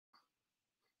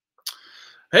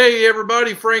Hey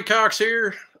everybody, Frank Cox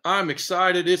here. I'm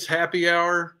excited. It's happy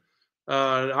hour.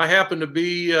 I happen to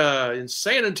be in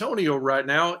San Antonio right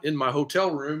now in my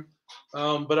hotel room,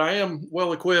 but I am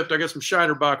well equipped. I got some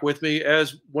Shinerbach with me.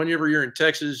 As whenever you're in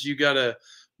Texas, you got to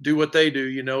do what they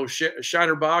do.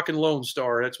 Shinerbach and Lone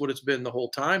Star. That's what it's been the whole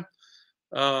time.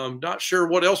 Not sure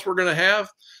what else we're going to have,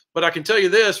 but I can tell you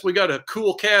this: we got a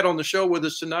cool cat on the show with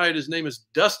us tonight. His name is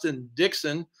Dustin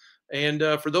Dixon. And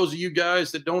for those of you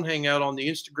guys that don't hang out on the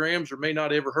Instagrams or may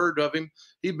not ever heard of him,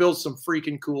 he builds some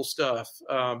freaking cool stuff.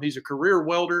 He's a career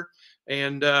welder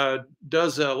and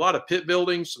does a lot of pit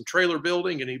building, some trailer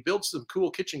building, and he builds some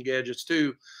cool kitchen gadgets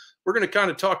too. We're going to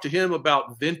kind of talk to him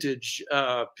about vintage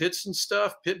pits and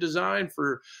stuff, pit design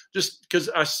for just because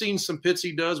I've seen some pits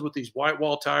he does with these white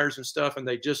wall tires and stuff, and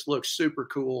they just look super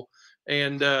cool.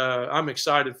 And I'm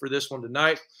excited for this one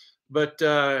tonight. But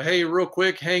hey, real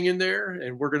quick, hang in there,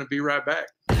 and we're going to be right back.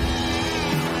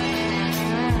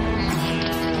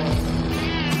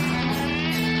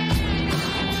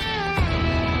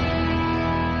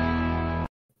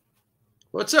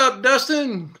 What's up,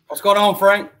 Dustin? What's going on,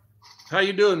 Frank? How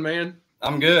you doing, man?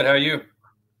 I'm good. How are you?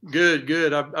 Good,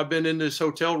 good. I've been in this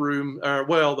hotel room,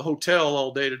 the hotel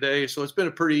all day today, so it's been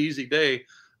a pretty easy day.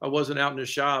 I wasn't out in the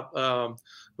shop.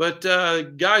 But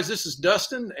guys, this is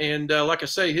Dustin, and like I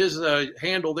say, his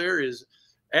handle there is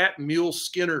at Mule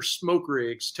Skinner Smoke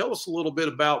Rigs. Tell us a little bit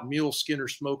about Mule Skinner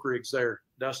Smoke Rigs there,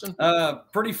 Dustin.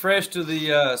 Pretty fresh to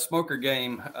the smoker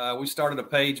game. We started a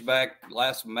page back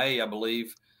last May, I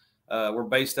believe. We're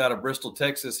based out of Bristol,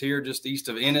 Texas, here just east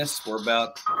of Ennis. We're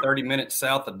about 30 minutes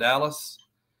south of Dallas,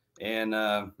 and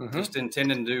just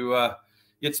intending to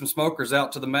get some smokers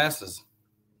out to the masses.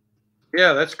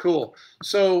 Yeah, that's cool.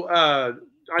 So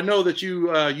I know that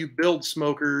you build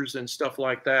smokers and stuff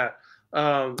like that,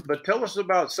 but tell us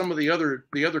about some of the other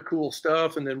cool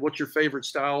stuff, and then what your favorite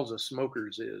styles of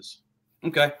smokers is.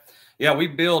 Okay, yeah, we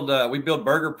build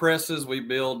burger presses. We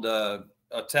build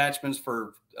attachments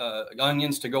for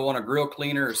onions to go on a grill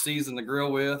cleaner or season the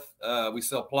grill with. We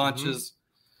sell planches.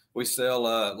 We sell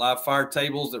live fire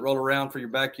tables that roll around for your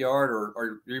backyard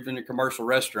or even your commercial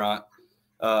restaurant.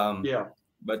 Yeah.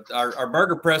 But our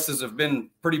burger presses have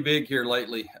been pretty big here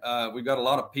lately. We've got a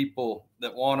lot of people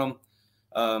that want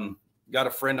them. Got a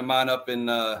friend of mine up in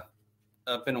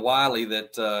Wiley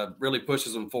that really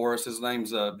pushes them for us. His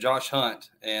name's Josh Hunt,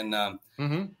 and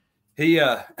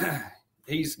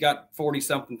he's got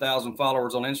 40-something thousand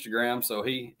followers on Instagram. So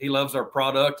he loves our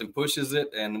product and pushes it.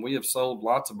 And we have sold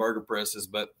lots of burger presses,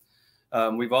 but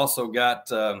we've also got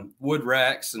wood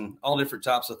racks and all different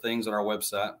types of things on our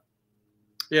website.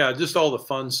 Yeah, just all the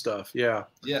fun stuff. Yeah.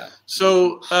 Yeah.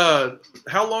 So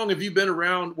how long have you been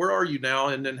around? Where are you now?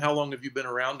 And then how long have you been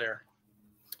around there?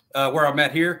 Where I'm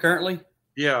at here currently?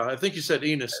 Yeah, I think you said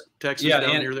Ennis, Texas,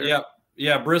 down near there. Yeah.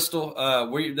 Yeah, Bristol.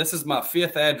 This is my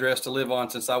 5th address to live on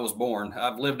since I was born.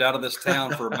 I've lived out of this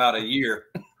town for about a year.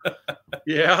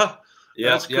 Yeah.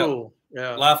 That's cool.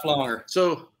 Yeah. Life longer.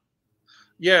 So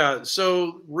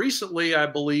recently, I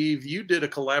believe you did a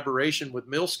collaboration with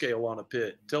Millscale on a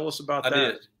pit. Tell us about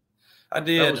that. I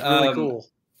did. That was really cool.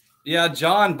 Yeah,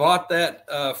 John bought that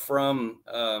from,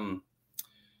 I've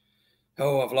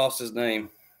lost his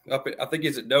name. I think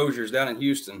it's at Dozier's down in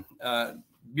Houston.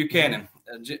 Buchanan.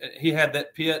 He had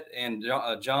that pit, and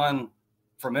John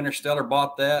from Interstellar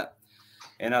bought that.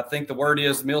 And I think the word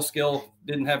is Millscale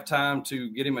didn't have time to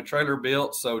get him a trailer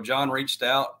built. So John reached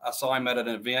out. I saw him at an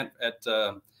event at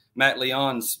Matt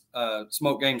Leon's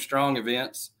Smoke Game Strong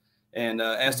events and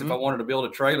asked if I wanted to build a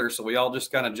trailer. So we all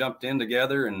just kind of jumped in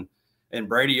together, and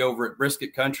Brady over at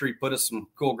Brisket Country put us some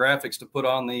cool graphics to put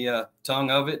on the tongue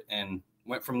of it and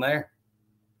went from there.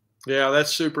 Yeah,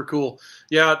 that's super cool.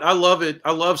 Yeah, I love it. I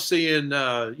love seeing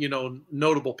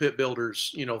notable pit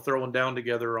builders, throwing down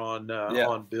together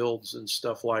on builds and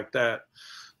stuff like that.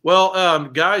 Well,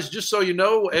 guys, just so you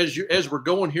know, as we're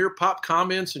going here, pop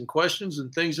comments and questions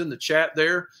and things in the chat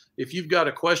there. If you've got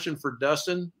a question for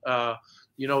Dustin,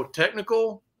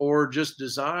 technical or just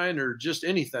design or just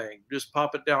anything, just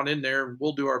pop it down in there and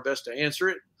we'll do our best to answer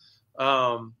it.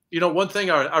 One thing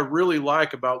I really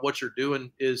like about what you're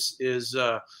doing is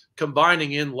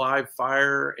combining in live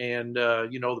fire and,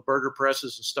 the burger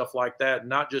presses and stuff like that, and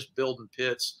not just building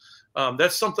pits.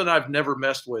 That's something I've never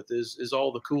messed with is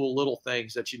all the cool little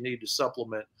things that you need to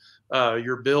supplement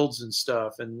your builds and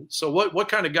stuff. And so what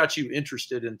kind of got you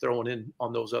interested in throwing in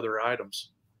on those other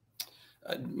items?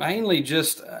 Mainly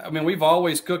just, we've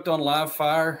always cooked on live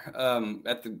fire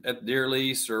at Deer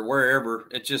Lease or wherever.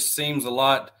 It just seems a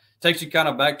lot. Takes you kind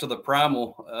of back to the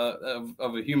primal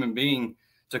of a human being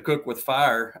to cook with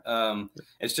fire.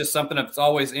 It's just something that's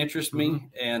always interested me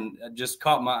and just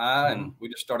caught my eye, and we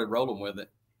just started rolling with it.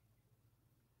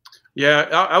 Yeah,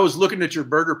 I was looking at your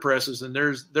burger presses, and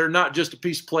they're not just a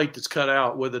piece of plate that's cut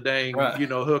out with a dang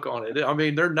hook on it. I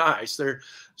mean, they're nice.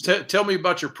 Tell me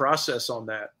about your process on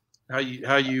that. How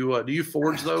you do you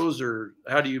forge those, or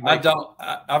how do you make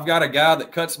I've got a guy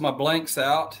that cuts my blanks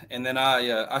out, and then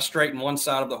I straighten one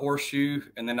side of the horseshoe,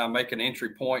 and then I make an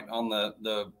entry point on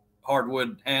the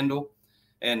hardwood handle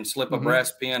and slip a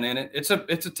brass pin in it. It's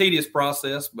a tedious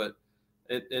process, but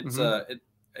it's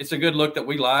a good look that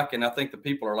we like, and I think the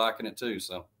people are liking it too.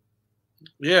 So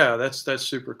yeah, that's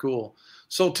super cool.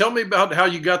 So tell me about how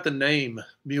you got the name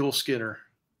Mule Skinner.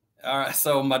 All right,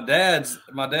 so my dad's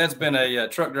been a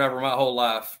truck driver my whole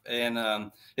life, and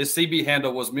his CB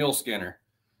handle was Mule Skinner.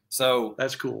 So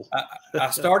that's cool. I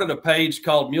started a page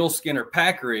called Mule Skinner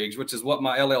Pack Rigs, which is what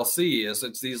my LLC is.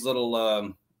 It's these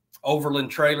little overland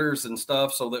trailers and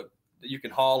stuff, so that you can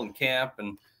haul and camp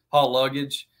and haul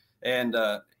luggage. And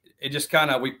it just kind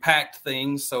of, we packed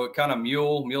things, so it kind of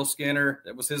Mule Skinner.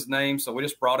 That was his name, so we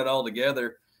just brought it all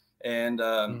together and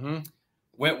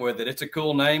went with it. It's a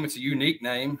cool name. It's a unique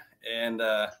name. And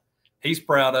he's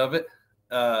proud of it.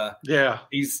 He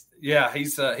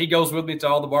goes with me to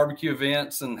all the barbecue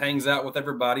events and hangs out with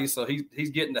everybody. So he's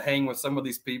getting to hang with some of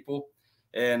these people.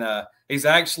 And he's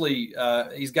actually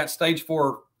he's got stage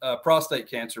 4 prostate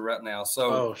cancer right now.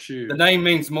 So the name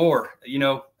means more. You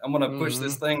know, I'm going to push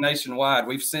this thing nationwide.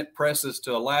 We've sent presses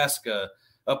to Alaska,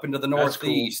 up into the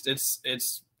Northeast. Cool.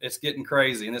 It's getting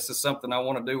crazy, and this is something I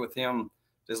want to do with him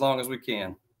as long as we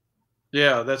can.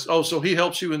 Yeah, so he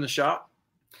helps you in the shop?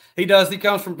 He does. He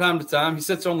comes from time to time. He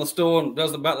sits on the stool and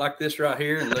does about like this right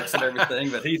here and looks at everything,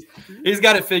 but he's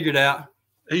got it figured out.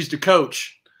 He's the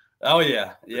coach. Oh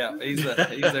yeah. Yeah. He's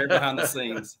there behind the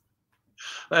scenes.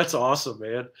 That's awesome,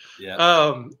 man.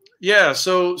 Yeah.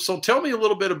 So tell me a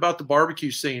little bit about the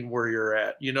barbecue scene where you're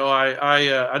at. You know,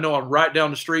 I know I'm right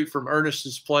down the street from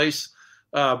Ernest's place.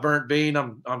 Burnt Bean.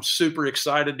 I'm super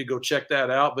excited to go check that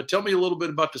out. But tell me a little bit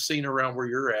about the scene around where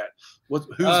you're at. Who's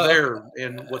there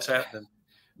and what's happening?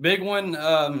 Big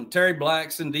one. Terry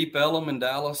Black's in Deep Ellum in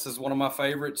Dallas is one of my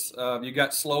favorites. You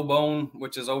got Slow Bone,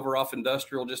 which is over off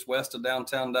Industrial, just west of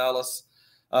downtown Dallas.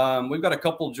 We've got a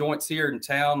couple joints here in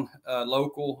town,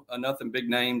 local, nothing big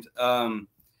named.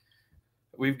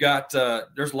 We've got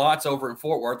there's lots over in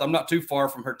Fort Worth. I'm not too far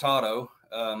from Hurtado.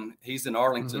 He's in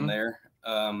Arlington there.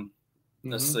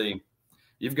 Let's see.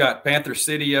 You've got Panther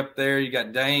City up there. You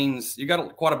got Danes. You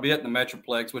got quite a bit in the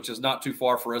Metroplex, which is not too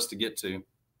far for us to get to.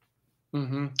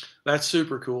 That's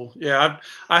super cool. Yeah,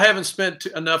 I haven't spent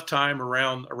enough time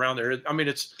around there. I mean,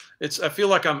 it's. I feel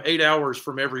like I'm 8 hours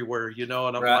from everywhere, you know,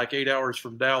 and I'm like 8 hours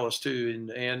from Dallas too,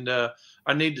 and I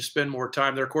need to spend more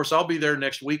time there. Of course, I'll be there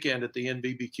next weekend at the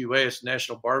NBBQA, it's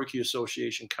National Barbecue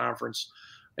Association conference,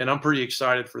 and I'm pretty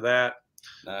excited for that.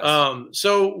 Nice.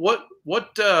 So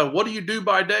what do you do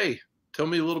by day? Tell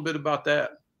me a little bit about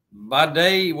that. By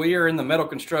day, we are in the metal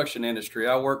construction industry.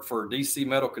 I work for DC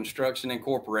Metal Construction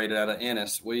Incorporated out of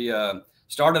Ennis. We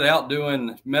started out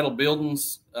doing metal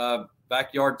buildings,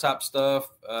 backyard type stuff,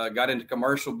 got into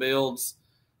commercial builds,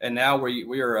 and now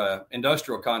we are an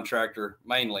industrial contractor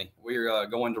mainly. We're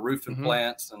going to roofing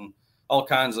plants and all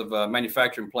kinds of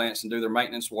manufacturing plants and do their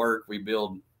maintenance work. We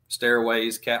build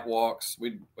stairways, catwalks.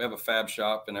 We have a fab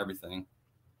shop and everything.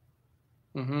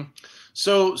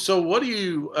 So what do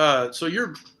you so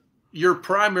your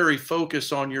primary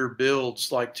focus on your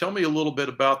builds, like tell me a little bit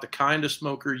about the kind of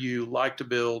smoker you like to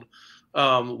build,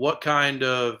 what kind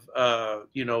of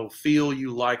feel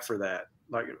you like for that,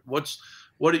 like what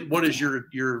is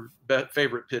your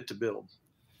favorite pit to build?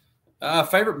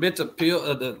 Favorite pit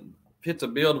to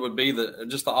build would be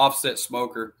just the offset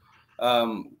smoker.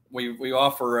 We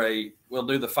offer we'll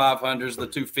do the 500s, the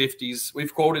 250s.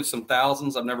 We've quoted some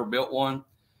thousands. I've never built one.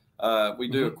 We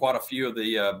do quite a few of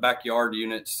the backyard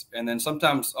units. And then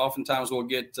oftentimes we'll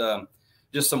get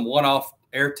just some one-off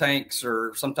air tanks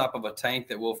or some type of a tank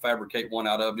that we'll fabricate one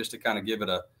out of just to kind of give it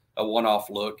a one-off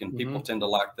look. And people tend to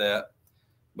like that.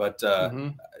 But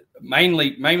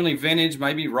mainly vintage,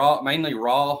 mainly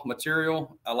raw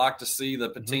material. I like to see the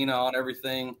patina on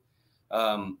everything.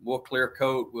 We'll clear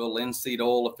coat, we'll linseed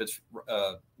oil if it's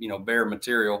bare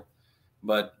material,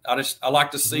 but I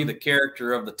like to see the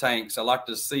character of the tanks. I like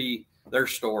to see their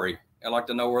story. I like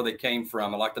to know where they came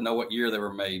from. I like to know what year they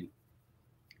were made.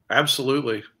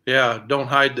 Absolutely. Yeah. Don't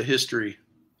hide the history.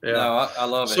 Yeah. No, I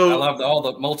love it. I love all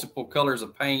the multiple colors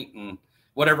of paint and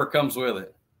whatever comes with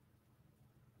it.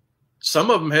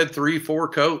 some of them had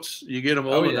 3-4 coats. You get them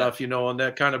old yeah. enough, and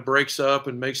that kind of breaks up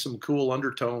and makes some cool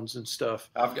undertones and stuff.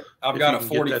 I've got a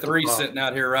 43 sitting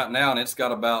out here right now, and it's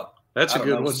got about that's a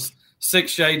good one.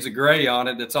 6 shades of gray on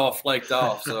it. It's all flaked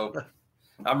off, so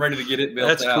I'm ready to get it built.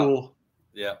 That's out. Cool.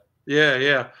 Yeah.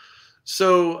 Yeah.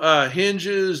 So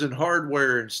hinges and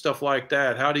hardware and stuff like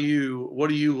that. What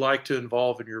do you like to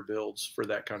involve in your builds for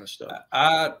that kind of stuff?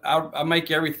 I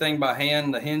make everything by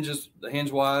hand. The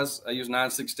hinge wise, I use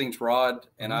 9/16 rod,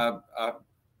 and I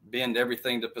bend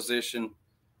everything to position,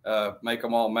 make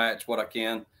them all match what I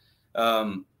can.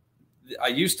 I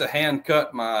used to hand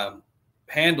cut my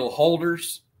handle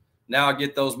holders. Now I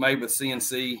get those made with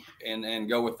CNC and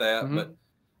go with that. But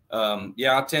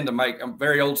I tend to I'm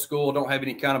very old school. Don't have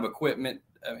any kind of equipment.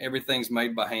 Everything's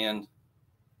made by hand.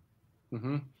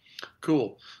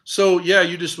 Cool. So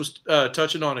you just was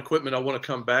touching on equipment. I want to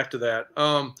come back to that.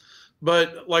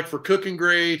 But like for cooking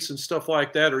grates and stuff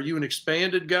like that, are you an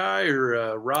expanded guy or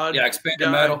a rod? Yeah,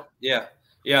 expanded metal. Yeah.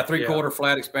 3/4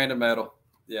 flat expanded metal.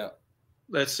 Yeah.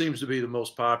 That seems to be the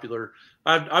most popular.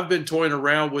 I've been toying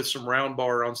around with some round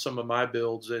bar on some of my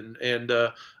builds, and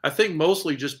I think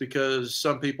mostly just because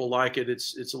some people like it.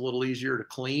 It's a little easier to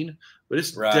clean, but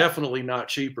it's definitely not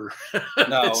cheaper.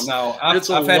 No. I've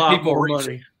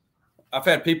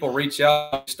had people reach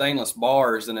out to stainless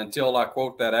bars, and until I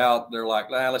quote that out, they're like,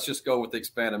 let's just go with the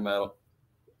expanded metal.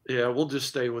 Yeah, we'll just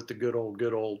stay with the good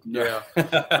old. Yeah.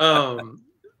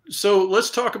 So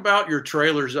let's talk about your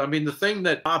trailers. I mean, the thing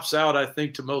that pops out, I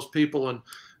think, to most people,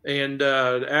 and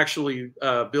actually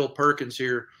Bill Perkins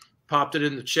here popped it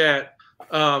in the chat.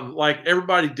 Like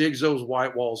everybody digs those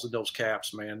white walls and those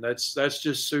caps, man. That's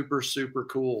just super, super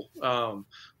cool.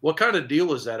 What kind of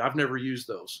deal is that? I've never used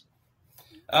those.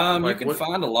 You can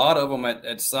find a lot of them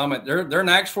at Summit. They're an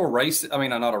actual race. I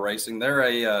mean, not a racing. They're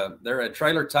a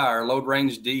trailer tire, load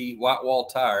range D white wall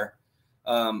tire.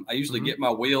 I usually get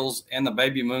my wheels and the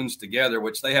baby moons together,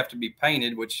 which they have to be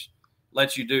painted, which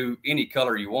lets you do any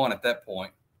color you want at that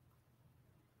point.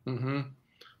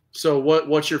 So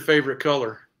what's your favorite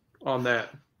color on that?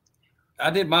 I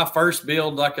did my first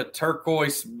build like a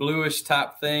turquoise bluish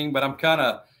type thing, but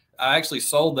I actually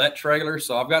sold that trailer.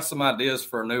 So I've got some ideas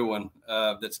for a new one.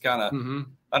 That's kind of,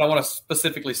 I don't want to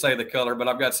specifically say the color, but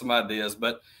I've got some ideas.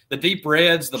 But the deep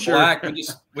reds, the black,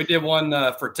 we did one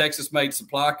for Texas Made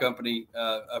Supply Company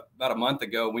about a month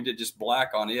ago. We did just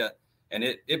black on it, and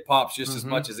it pops just as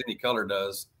much as any color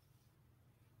does.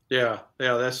 Yeah,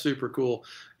 that's super cool.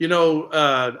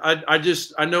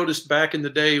 I noticed back in the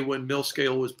day when Mill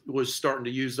Scale was starting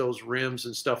to use those rims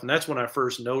and stuff, and that's when I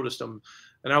first noticed them,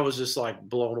 and I was just like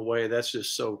blown away. That's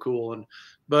just so cool.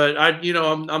 But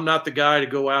I'm not the guy to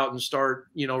go out and start,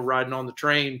 riding on the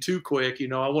train too quick.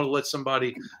 I want to let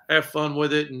somebody have fun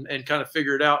with it and kind of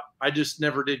figure it out. I just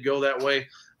never did go that way.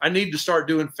 I need to start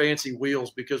doing fancy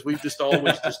wheels because we've just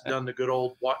always just done the good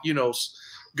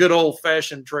old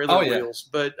fashioned trailer wheels.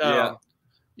 But,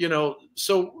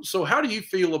 so how do you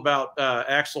feel about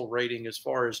axle rating as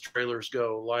far as trailers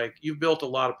go? Like you've built a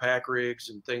lot of pack rigs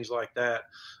and things like that.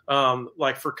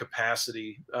 Like for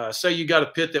capacity, say you got a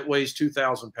pit that weighs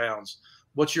 2,000 pounds.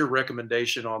 What's your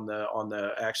recommendation on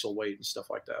the axle weight and stuff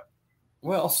like that?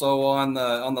 Well, so on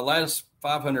the last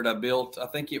 500 I built, I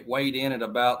think it weighed in at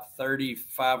about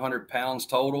 3,500 pounds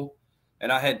total.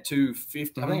 And I had two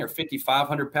 50, I think, or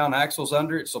 5,500 pound axles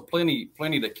under it. So plenty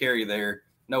to carry there.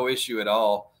 No issue at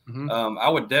all. I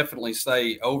would definitely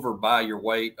say overbuy your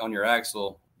weight on your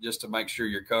axle just to make sure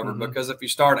you're covered. Because if you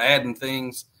start adding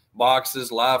things,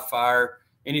 boxes, live fire,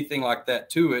 anything like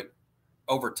that to it,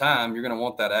 over time, you're going to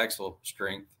want that axle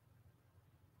strength.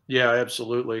 Yeah,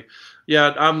 absolutely.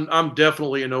 Yeah, I'm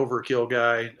definitely an overkill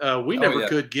guy. We never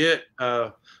could get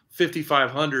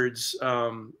 5,500s.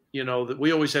 That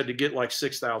we always had to get like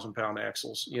 6,000 pound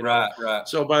axles. Right.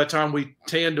 So by the time we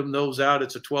tandem those out,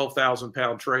 it's a 12,000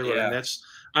 pound trailer, and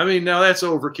now that's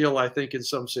overkill, I think, in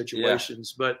some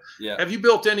situations. But have you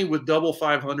built any with double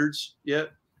 500s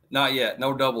yet? Not yet.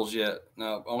 No doubles yet.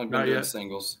 No, only been doing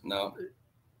singles. No.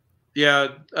 Yeah,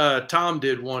 Tom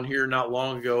did one here not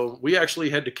long ago. We actually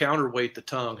had to counterweight the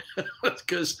tongue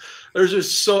because there's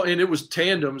just and it was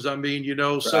tandems. I mean,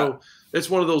 so it's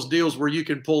one of those deals where you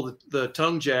can pull the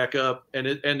tongue jack up and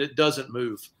it doesn't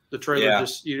move. The trailer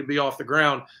just be off the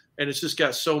ground, and it's just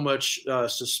got so much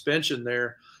suspension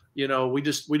there. We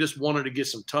just wanted to get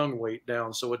some tongue weight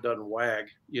down so it doesn't wag.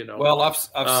 Well, I've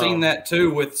seen that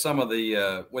too with some of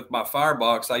the with my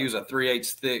firebox. I use a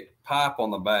 3/8 thick pipe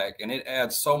on the back, and it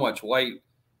adds so much weight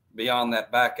beyond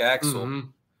that back axle.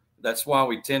 That's why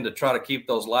we tend to try to keep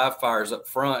those live fires up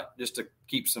front just to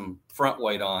keep some front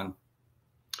weight on.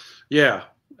 Yeah,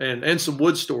 and some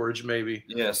wood storage maybe.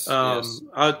 Yes. I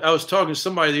was talking to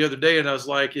somebody the other day, and I was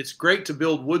like, it's great to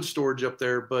build wood storage up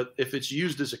there, but if it's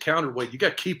used as a counterweight, you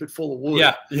got to keep it full of wood.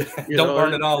 Yeah. Don't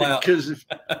burn it all out. Because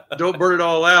don't burn it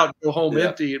all out, go home Yeah.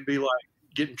 empty and be like,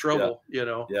 get in trouble, you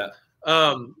know?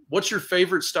 Yeah. What's your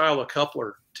favorite style of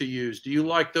coupler to use? Do you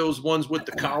like those ones with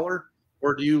the collar,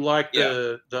 or do you like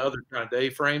the other kind, the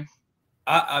A-frame?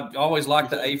 I've always liked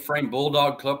the A-frame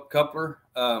Bulldog coupler.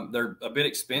 They're a bit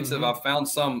expensive. I found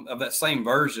some of that same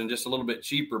version, just a little bit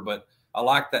cheaper, but I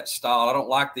like that style. I don't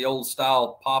like the old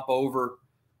style pop over,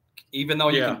 even though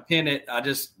you can pin it.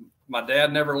 My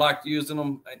dad never liked using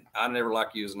them. I never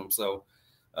liked using them. So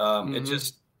it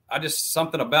just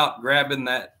something about grabbing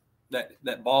that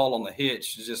ball on the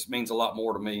hitch just means a lot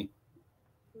more to me.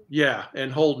 Yeah,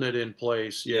 and holding it in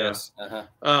place. Yes.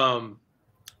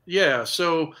 Yeah.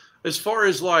 So as far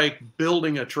as like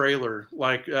building a trailer,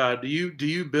 like do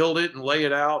you build it and lay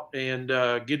it out and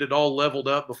get it all leveled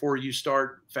up before you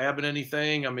start fabbing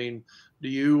anything? I mean, do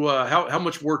you how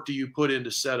much work do you put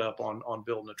into setup on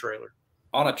building a trailer?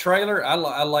 On a trailer,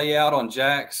 I lay out on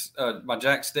jacks, my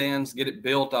jack stands, get it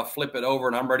built. I flip it over,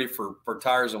 and I'm ready for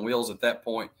tires and wheels at that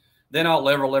point. Then I'll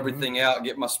level everything out,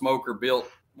 get my smoker built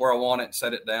where I want it,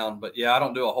 set it down. But yeah, I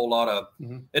don't do a whole lot of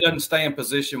it. Doesn't stay in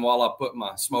position while I put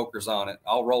my smokers on it.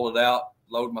 I'll roll it out,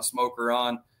 load my smoker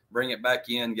on, bring it back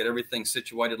in, get everything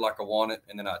situated like I want it,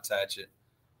 and then I attach it.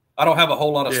 I don't have a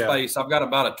whole lot of space. I've got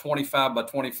about a 25 by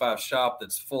 25 shop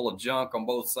that's full of junk on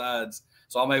both sides,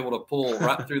 so I'm able to pull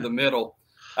right through the middle.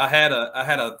 I had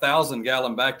a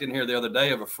 1,000-gallon backed in here the other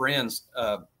day of a friend's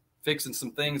fixing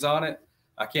some things on it.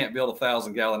 I can't build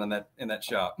 1,000-gallon in that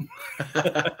shop.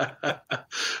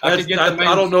 I could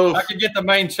get the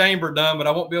main chamber done, but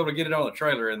I won't be able to get it on the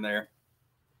trailer in there.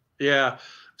 Yeah.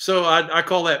 So I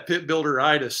call that pit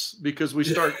builder-itis, because we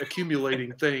start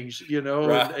accumulating things, you know,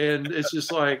 Right. and it's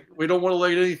just like, we don't want to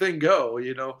let anything go,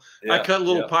 you know. I cut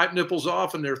little pipe nipples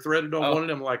off and they're threaded on one of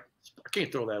them. I'm like, I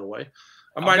can't throw that away.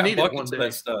 I might need it one day.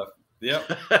 That stuff.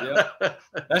 Yep.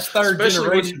 That's third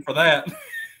generation for that.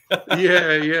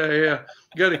 Yeah. You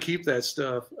got to keep that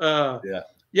stuff.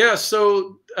 Yeah.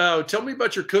 So tell me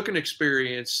about your cooking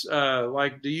experience.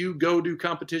 Like, do you go do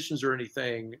competitions or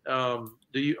anything? Are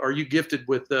you gifted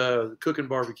with cooking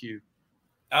barbecue?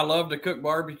 I love to cook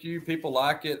barbecue. People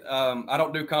like it. I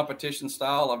don't do competition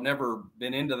style. I've never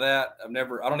been into that.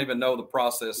 I don't even know the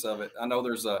process of it. I know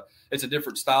it's a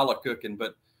different style of cooking,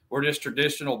 but we're just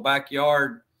traditional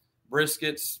backyard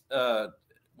briskets.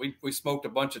 We smoked a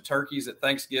bunch of turkeys at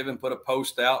Thanksgiving, put a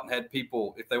post out, and had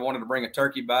people, if they wanted to bring a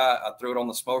turkey by, I threw it on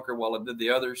the smoker while I did the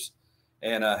others,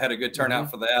 and had a good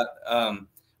turnout for that.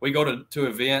 We go to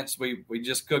events. We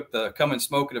just cooked the Come and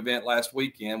Smoke It event last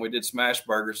weekend. We did smash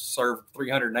burgers, served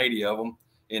 380 of them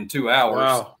in 2 hours.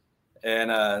 Wow.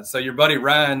 And so your buddy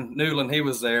Ryan Newland, he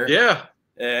was there. Yeah.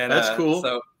 And that's cool.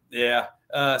 So, yeah.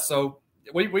 So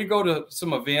we go to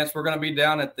some events. We're going to be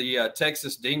down at the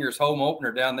Texas Dingers home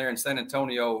opener down there in San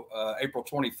Antonio, April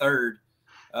 23rd,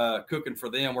 cooking for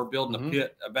them. We're building a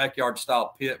pit, a backyard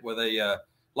style pit with a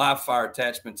live fire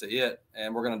attachment to it.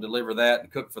 And we're going to deliver that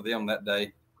and cook for them that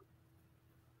day.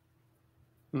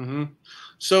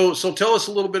 So tell us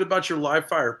a little bit about your live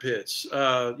fire pits.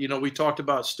 We talked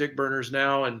about stick burners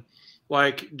now, and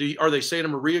like, are they Santa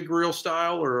Maria grill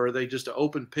style, or are they just an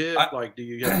open pit? Do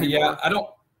you have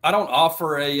I don't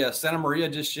offer a Santa Maria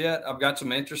just yet. I've got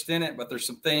some interest in it, but there's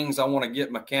some things I want to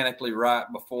get mechanically right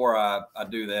before I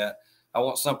do that. I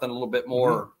want something a little bit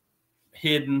more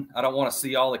hidden. I don't want to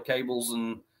see all the cables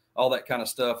and all that kind of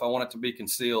stuff. I want it to be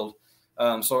concealed.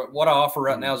 So what I offer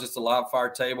right now is just a live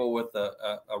fire table with a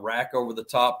rack over the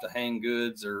top to hang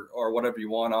goods or whatever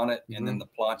you want on it, and then the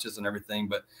planches and everything.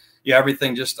 But yeah,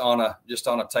 everything just on a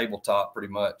tabletop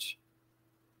pretty much.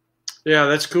 Yeah,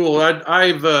 that's cool.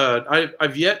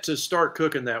 I've yet to start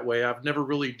cooking that way. I've never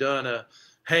really done a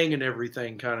hanging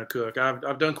everything kind of cook.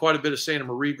 I've done quite a bit of Santa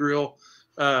Maria grill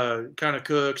kind of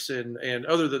cooks, and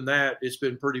other than that, it's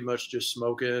been pretty much just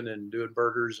smoking and doing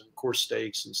burgers and of course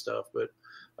steaks and stuff. But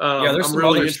there's I'm some really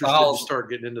other interested styles. to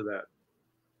start getting into that.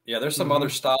 Yeah, there's some other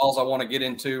styles I want to get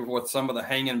into with some of the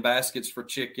hanging baskets for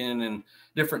chicken and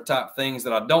different type things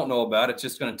that I don't know about. It's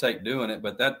just going to take doing it,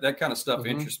 but that kind of stuff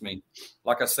interests me.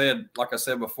 Like I said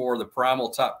before, the primal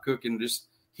type cooking, just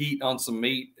heat on some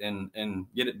meat and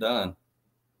get it done.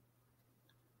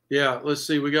 Yeah, let's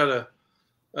see. We got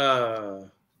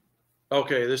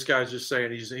okay, this guy's just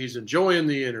saying he's enjoying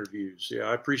the interviews. Yeah,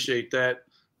 I appreciate that.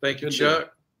 Thank you,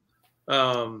 Chuck.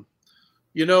 Let's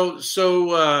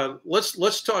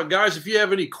talk, guys. If you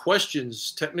have any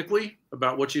questions technically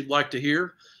about what you'd like to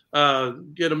hear,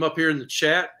 get them up here in the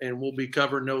chat, and we'll be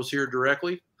covering those here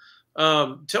directly.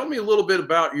 Tell me a little bit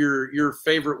about your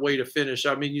favorite way to finish.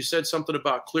 I mean, you said something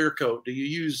about clear coat. Do you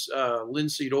use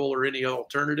linseed oil or any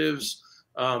alternatives?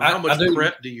 How much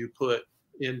prep do you put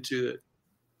into it?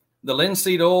 The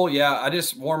linseed oil, yeah, I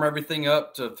just warm everything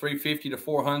up to 350 to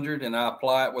 400, and I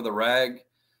apply it with a rag.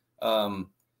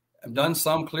 I've done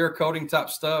some clear coating type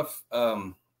stuff.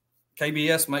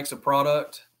 KBS makes a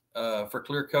product for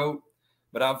clear coat,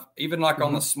 but I've even like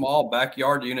on the small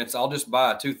backyard units, I'll just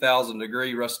buy a 2000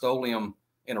 degree Rust-Oleum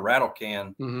in a rattle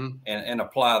can and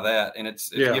apply that, and it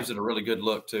gives it a really good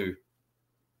look too.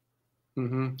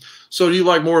 So do you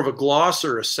like more of a gloss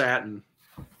or a satin?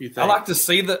 You think? I like to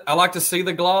see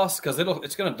the gloss because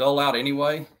it's going to dull out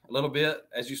anyway a little bit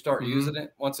as you start using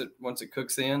it once it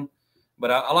cooks in.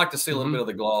 But I like to see a little bit of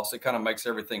the gloss. It kind of makes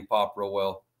everything pop real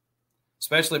well,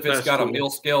 especially if it's got a meal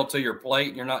scale to your plate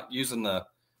and you're not using the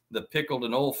pickled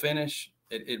and oil finish.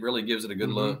 It really gives it a good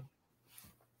look.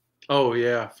 Oh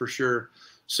yeah, for sure.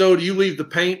 So do you leave the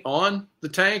paint on the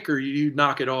tank or you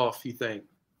knock it off? You think?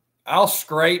 I'll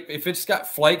scrape if it's got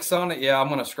flakes on it. Yeah, I'm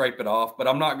going to scrape it off, but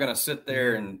I'm not going to sit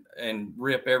there and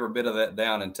rip every bit of that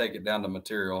down and take it down to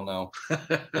material. No.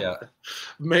 Yeah,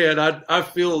 man, I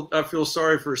feel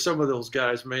sorry for some of those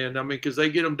guys, man. I mean, because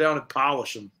they get them down and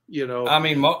polish them. You know, I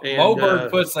mean, Moberg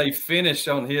puts a finish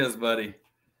on his, buddy.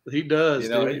 He does. You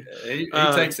know, he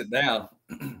takes it down.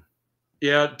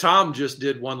 Yeah, Tom just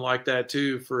did one like that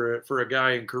too for a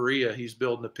guy in Korea. He's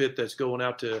building a pit that's going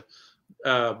out to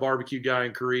barbecue guy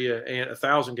in Korea, and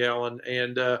 1,000 gallon.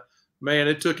 And man,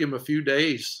 it took him a few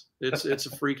days. It's a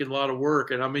freaking lot of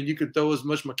work. And I mean, you could throw as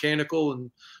much mechanical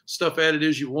and stuff at it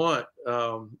as you want,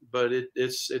 but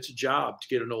it's a job to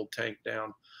get an old tank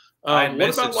down.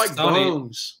 What about like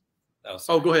bones?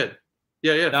 Oh, go ahead.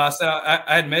 Yeah. No, I said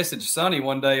I had messaged Sonny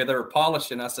one day. They were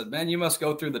polishing. I said, "Man, you must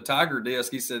go through the Tiger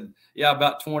disc." He said, "Yeah,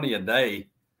 about 20 a day."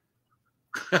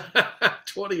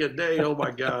 20 a day. Oh my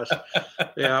gosh.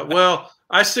 Yeah. Well,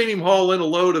 I seen him haul in a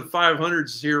load of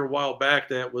 500s here a while back.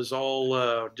 That was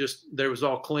all they was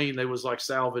all clean. They was like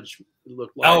salvage. It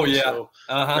looked like. Oh yeah. So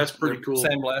that's pretty cool.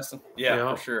 Sandblasting.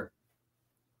 Yeah, for sure.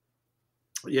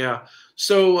 Yeah.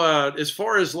 So as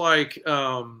far as like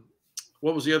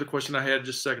what was the other question I had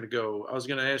just a second ago? I was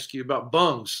going to ask you about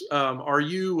bungs. Are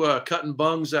you cutting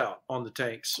bungs out on the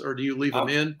tanks, or do you leave them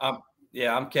in?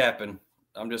 I'm capping.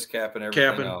 I'm just capping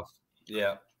everything off.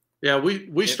 Yeah. Yeah,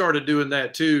 we started doing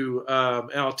that too.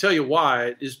 And I'll tell you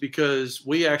why, is because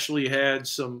we actually had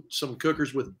some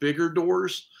cookers with bigger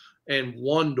doors and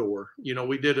one door. You know,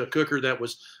 we did a cooker that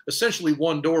was essentially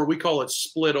one door. We call it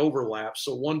split overlap.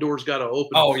 So one door's got to open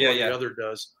before the other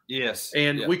does. Yes.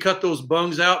 And we cut those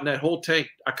bungs out, and that whole tank,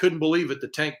 I couldn't believe it. The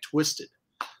tank twisted.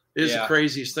 It was the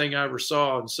craziest thing I ever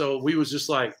saw. And so we was just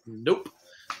like, nope.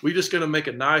 We're just going to make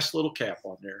a nice little cap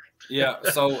on there. Yeah.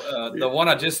 So the one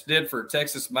I just did for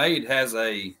Texas Made has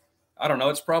I don't know,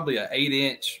 it's probably an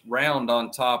 8-inch round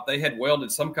on top. They had welded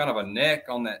some kind of a neck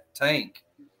on that tank,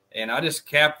 and I just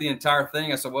capped the entire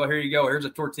thing. I said, well, here you go. Here's a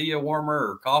tortilla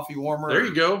warmer or coffee warmer. There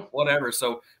you go. Whatever.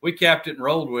 So we capped it and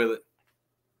rolled with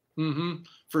it.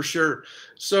 For sure.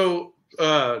 So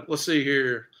let's see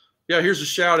here. Yeah, here's a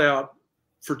shout out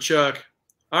for Chuck.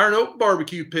 Iron Oak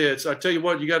Barbecue Pits. I tell you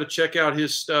what, you got to check out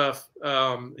his stuff.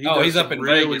 He's up in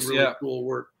Vegas. Really cool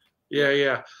work.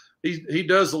 Yeah. He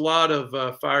does a lot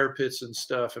of fire pits and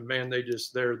stuff, and man,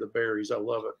 they're the berries. I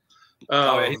love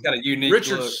it. He's got a unique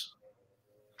look.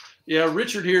 Yeah,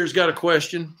 Richard here's got a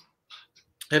question.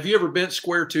 Have you ever bent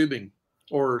square tubing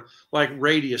or like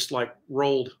radius, like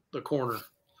rolled the corner?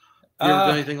 You ever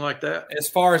done anything like that? As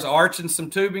far as arching some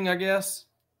tubing, I guess.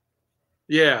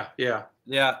 Yeah.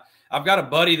 I've got a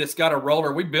buddy that's got a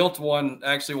roller. We built one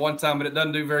actually one time, but it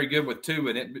doesn't do very good with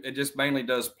tubing. It just mainly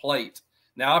does plate.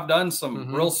 Now I've done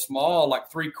some real small,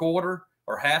 like 3/4 or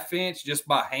 1/2 inch, just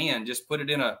by hand. Just put it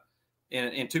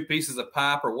in 2 pieces of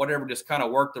pipe or whatever. Just kind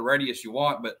of work the radius you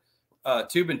want. But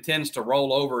tubing tends to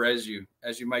roll over as you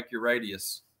make your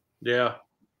radius. Yeah.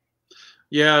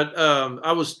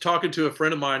 I was talking to a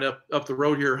friend of mine up the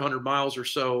road here, 100 miles or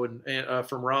so, and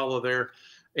from Rolla there.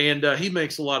 And he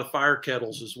makes a lot of fire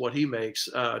kettles is what he makes,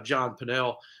 John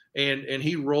Pinnell. And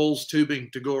he rolls tubing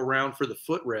to go around for the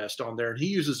footrest on there. And he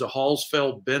uses a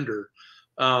Hallsfeld bender,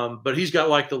 but he's got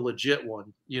like the legit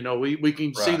one. You know, we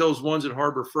can see those ones at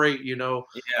Harbor Freight,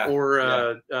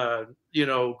 or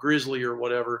Grizzly or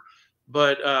whatever.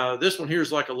 But this one here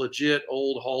is like a legit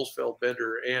old Hallsfeld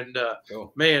bender. And,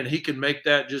 man, he can make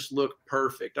that just look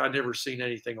perfect. I've never seen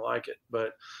anything like it.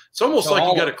 But it's almost like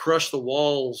you got to crush the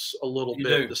walls a little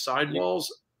bit, the side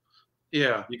walls.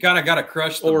 Yeah. You kind of got to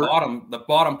crush the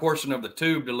bottom portion of the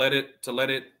tube to let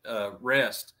it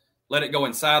rest. Let it go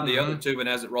inside the other tube and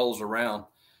as it rolls around.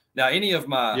 Now, any of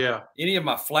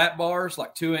my flat bars,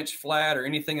 like 2-inch flat or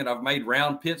anything that I've made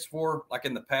round pits for, like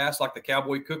in the past, like the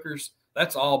cowboy cookers,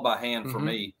 that's all by hand for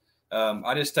me.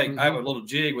 I just I have a little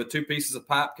jig with 2 pieces of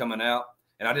pipe coming out,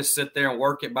 and I just sit there and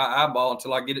work it by eyeball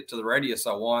until I get it to the radius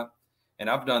I want. And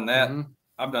I've done that.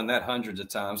 I've done that hundreds of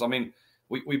times. I mean,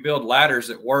 we build ladders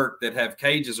at work that have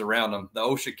cages around them, the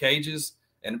OSHA cages,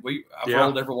 and I've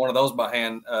rolled every one of those by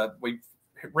hand. We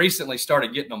recently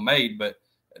started getting them made, but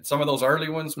some of those early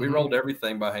ones, we rolled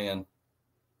everything by hand.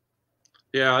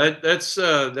 Yeah, that's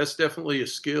definitely a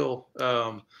skill.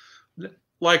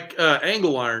 Like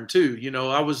angle iron too. You know,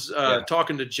 I was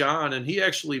talking to John, and he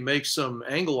actually makes some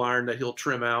angle iron that he'll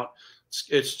trim out.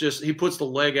 It's just he puts the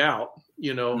leg out.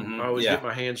 You know, I always get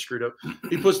my hand screwed up.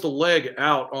 He puts the leg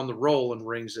out on the roll and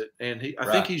rings it, and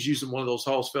I think he's using one of those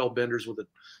Hallsfeld benders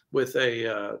with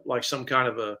a like some kind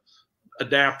of a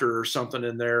adapter or something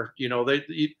in there. You know,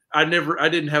 I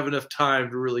didn't have enough time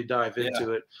to really dive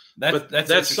into it.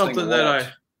 That's something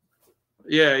that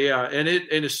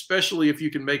and especially if you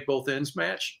can make both ends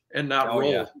match and not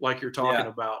roll like you're talking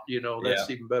about, you know, that's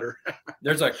even better.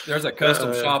 There's a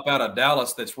custom shop out of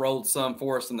Dallas that's rolled some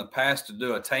for us in the past to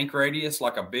do a tank radius,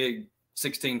 like a big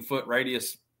 16-foot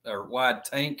radius or wide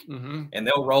tank, and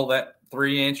they'll roll that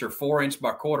 3-inch or 4-inch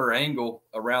by quarter angle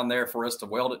around there for us to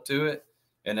weld it to it.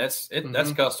 And that's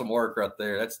custom work right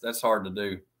there. That's hard to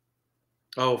do.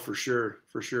 Oh, for sure.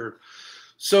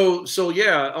 So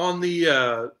yeah, on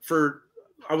the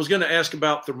I was going to ask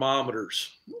about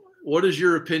thermometers. What is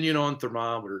your opinion on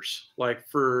thermometers? Like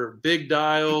for big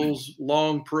dials,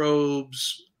 long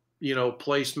probes, you know,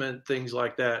 placement, things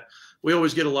like that. We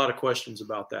always get a lot of questions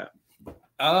about that.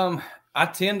 I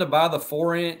tend to buy the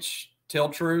 4-inch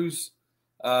Teltrues.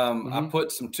 I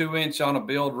put some 2-inch on a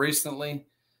build recently.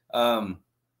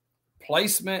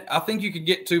 Placement, I think you could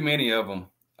get too many of them.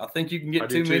 I think you can get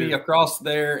too many across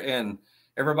there, and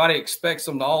everybody expects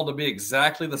them all to be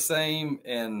exactly the same,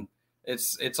 and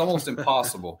it's almost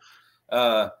impossible.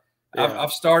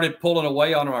 I've started pulling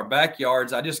away on our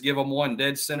backyards. I just give them one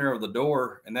dead center of the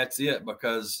door, and that's it,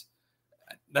 because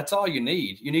that's all you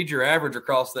need. You need your average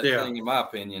across that thing, in my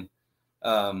opinion.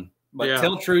 But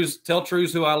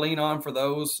Teltrues who I lean on for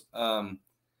those.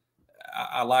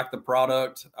 I like the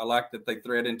product. I like that they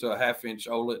thread into a 1/2-inch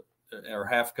OLED or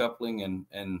half coupling,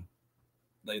 and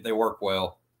they work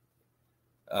well.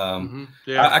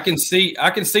 I can see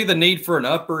the need for an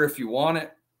upper if you want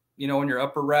it, you know, in your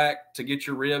upper rack to get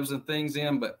your ribs and things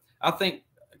in. But I think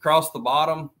across the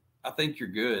bottom, I think you're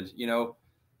good. You know,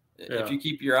 if you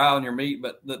keep your eye on your meat.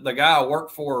 But the guy I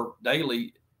work for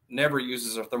daily never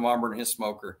uses a thermometer in his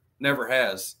smoker. Never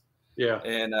has.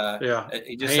 And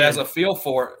he just has a feel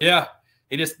for it.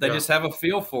 They just have a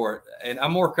feel for it, and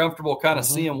I'm more comfortable kind of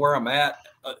seeing where I'm at,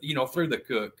 you know, through the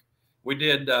cook. We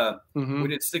did 20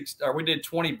 briskets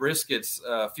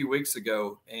a few weeks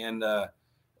ago, and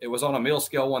it was on a meal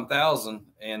scale 1000,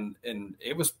 and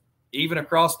it was even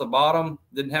across the bottom.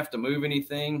 Didn't have to move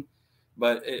anything,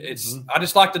 but I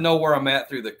just like to know where I'm at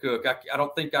through the cook. I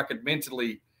don't think I could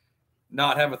mentally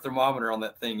not have a thermometer on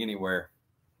that thing anywhere.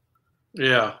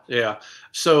 Yeah.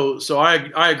 So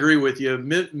I agree with you.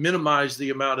 Minimize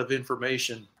the amount of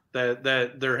information that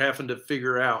they're having to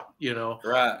figure out, you know.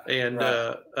 Right. And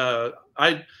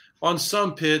I on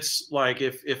some pits, like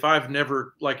if I've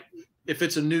never, like if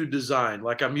it's a new design,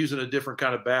 like I'm using a different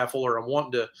kind of baffle, or I'm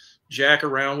wanting to jack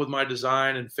around with my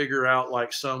design and figure out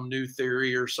like some new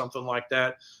theory or something like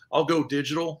that, I'll go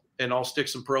digital and I'll stick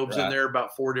some probes in there,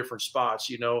 about 4 different spots,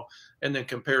 you know, and then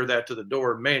compare that to the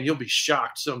door. Man, you'll be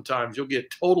shocked sometimes. You'll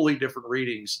get totally different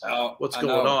readings. What's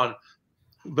going on?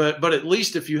 But at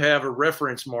least if you have a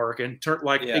reference mark and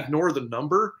ignore the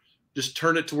number, just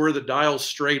turn it to where the dial's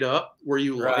straight up where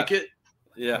you like it.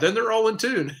 Then they're all in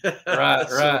tune.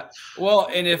 Right. Well,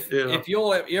 and if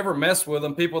you ever mess with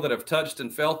them, people that have touched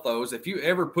and felt those, if you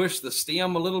ever push the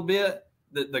stem a little bit,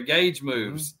 the gauge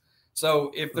moves.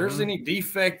 So if there's any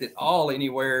defect at all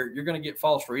anywhere, you're going to get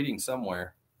false readings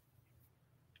somewhere.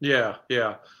 Yeah.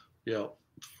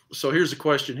 So here's a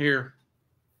question here.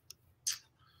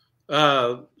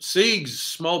 Sieg's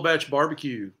Small Batch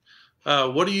Barbecue.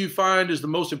 What do you find is the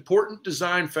most important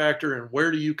design factor, and where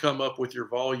do you come up with your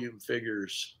volume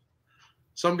figures?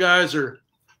 Some guys are,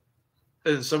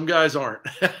 and some guys aren't.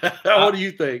 What do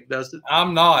you think, Dustin?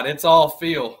 I'm not. It's all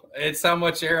feel. It's how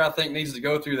much air I think needs to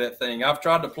go through that thing. I've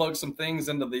tried to plug some things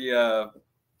into the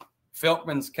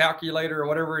Felkman's calculator or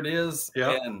whatever it is,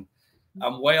 and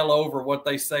I'm well over what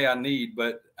they say I need.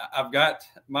 But I've got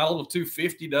my little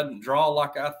 250 doesn't draw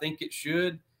like I think it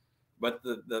should. But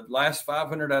the last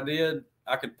 500 I did,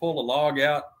 I could pull a log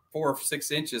out 4 or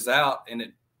 6 inches out, and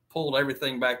it pulled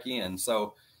everything back in.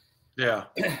 So Yeah.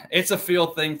 It's a feel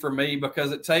thing for me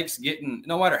because it takes getting,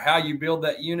 no matter how you build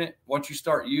that unit, once you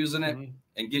start using it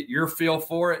and get your feel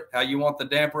for it, how you want the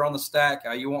damper on the stack,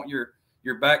 how you want your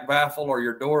back baffle or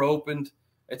your door opened,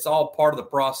 it's all part of the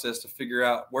process to figure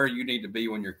out where you need to be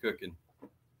when you're cooking.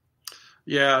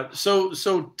 Yeah. So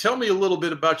tell me a little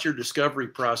bit about your discovery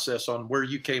process on where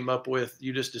you came up with,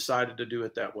 you just decided to do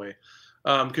it that way.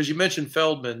 Because you mentioned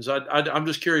Feldman's. I'm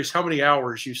just curious how many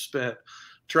hours you spent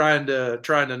trying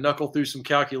to knuckle through some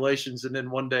calculations, and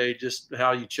then one day just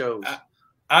how you chose.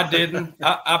 I didn't.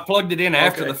 I plugged it in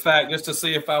after the fact just to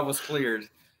see if I was cleared.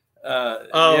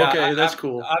 Okay, that's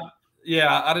cool.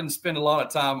 I didn't spend a lot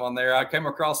of time on there. I came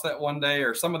across that one day,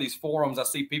 or some of these forums, I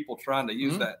see people trying to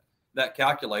use that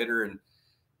calculator, and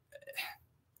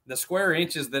the square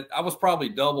inches that I was probably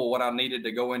double what I needed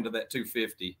to go into that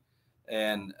 250.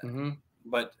 And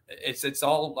but it's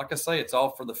all, like I say, it's all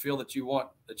for the feel that you want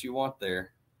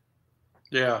there.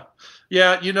 Yeah.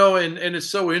 Yeah. And it's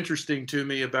so interesting to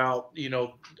me about,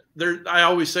 I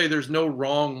always say there's no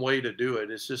wrong way to do it.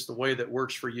 It's just the way that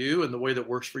works for you and the way that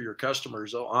works for your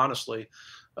customers, honestly.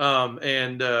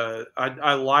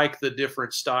 I like the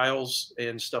different styles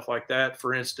and stuff like that.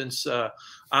 For instance, I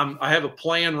have a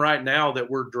plan right now that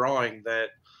we're drawing that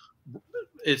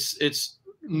it's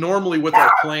normally with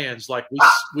our plans, like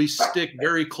we stick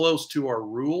very close to our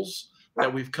rules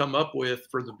that we've come up with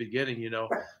for the beginning,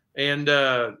 and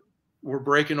we're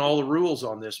breaking all the rules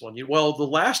on this one. Well, the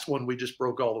last one, we just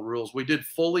broke all the rules. We did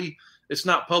fully, it's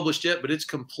not published yet, but it's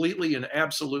completely and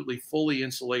absolutely fully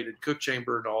insulated cook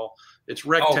chamber and all. It's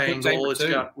rectangle. It's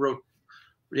got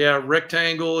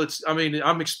rectangle.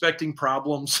 I'm expecting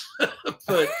problems,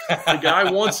 but the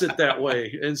guy wants it that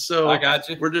way. And so I got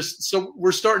you.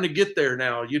 We're starting to get there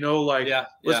now,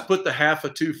 let's put the half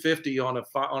of 250 on a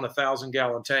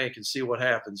 1,000-gallon tank and see what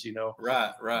happens,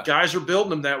 Right. Guys are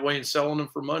building them that way and selling them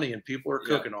for money, and people are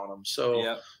cooking on them.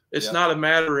 So it's not a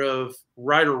matter of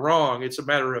right or wrong. It's a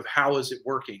matter of how is it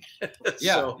working?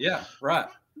 Right.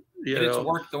 It's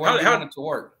worked the way you want it to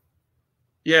work.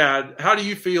 Yeah. How do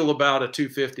you feel about a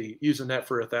 250, using that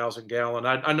for 1,000-gallon?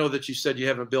 I know that you said you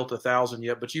haven't built 1,000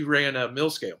 yet, but you ran a mill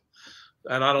scale,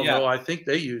 and I don't know. I think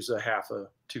they use a half a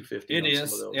 250. It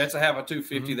is. Yeah, it's a half a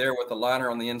 250 there with a liner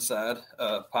on the inside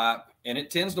pipe, and it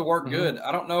tends to work good.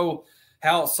 I don't know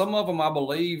how some of them, I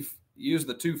believe, use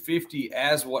the 250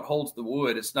 as what holds the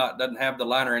wood. Doesn't have the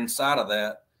liner inside of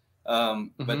that.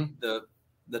 But the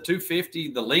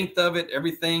 250, the length of it,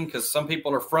 everything, because some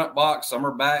people are front box, some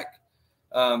are back.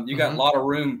 You got a lot of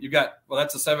room.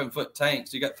 That's a 7-foot tank,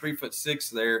 so you got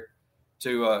 3'6" there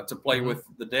to play with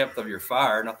the depth of your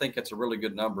fire, and I think it's a really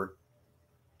good number.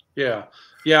 Yeah.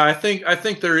 I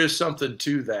think there is something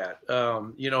to that.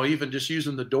 Even just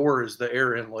using the door as the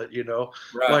air inlet,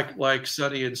 like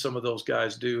Sonny and some of those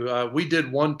guys do. We did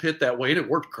one pit that way, and it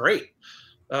worked great.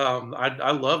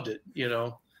 I loved it.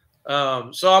 So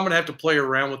I'm gonna have to play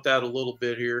around with that a little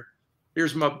bit here.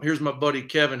 Here's my buddy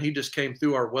Kevin. He just came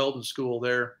through our welding school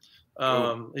there.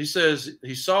 He says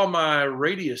he saw my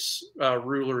radius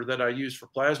ruler that I use for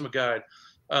plasma guide.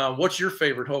 What's your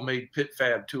favorite homemade pit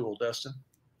fab tool, Dustin?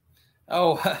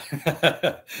 Oh,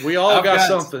 we all got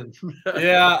something.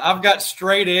 Yeah, I've got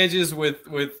straight edges with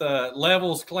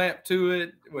levels clamped to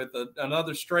it with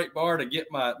another straight bar to get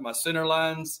my center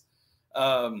lines.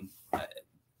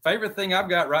 Favorite thing I've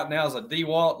got right now is a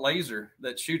DeWalt laser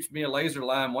that shoots me a laser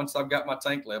line once I've got my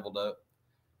tank leveled up.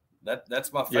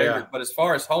 That's my favorite. Yeah. But as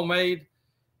far as homemade,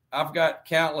 I've got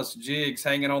countless jigs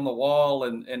hanging on the wall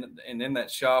and in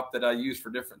that shop that I use for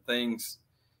different things.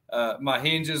 My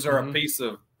hinges are a piece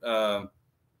of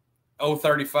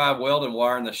 035 welding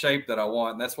wire in the shape that I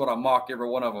want, and that's what I mock every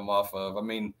one of them off of.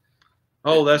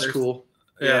 That's cool.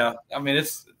 Yeah.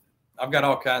 I've got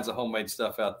all kinds of homemade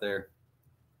stuff out there.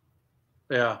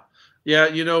 Yeah. We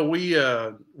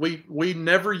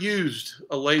never used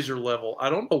a laser level. I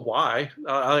don't know why.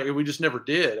 We just never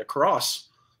did. A cross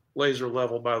laser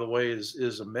level, by the way,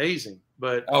 is amazing.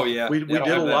 But we did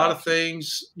a lot of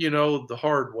things, the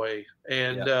hard way.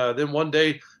 And then one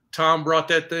day Tom brought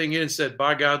that thing in and said,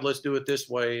 "By God, let's do it this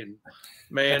way." And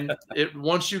man,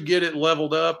 once you get it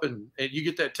leveled up and you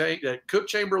get that tank, that cook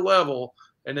chamber level,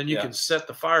 and then you can set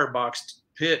the firebox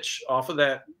pitch off of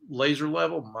that laser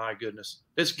level, my goodness,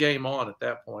 it's game on at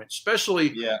that point,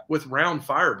 especially with round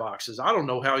fireboxes. I don't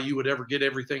know how you would ever get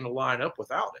everything to line up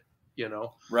without it,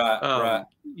 Right.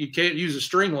 You can't use a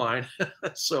string line.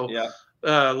 So,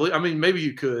 maybe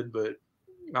you could, but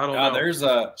I don't know. There's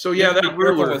that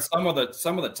ruler with some of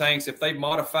the tanks, if they've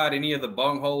modified any of the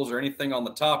bung holes or anything on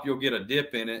the top, you'll get a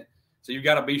dip in it. So you've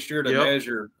got to be sure to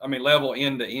measure, level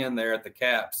end to end there at the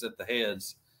caps, at the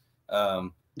heads. I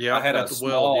had a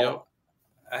small,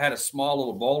 had a small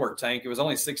little boiler tank. It was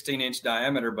only 16-inch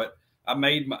diameter, but I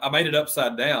made it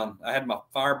upside down. I had my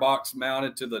firebox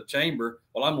mounted to the chamber.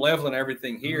 Well, I'm leveling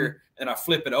everything here, and I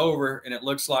flip it over, and it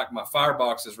looks like my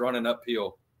firebox is running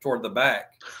uphill toward the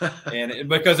back, and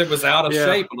because it was out of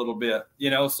shape a little bit,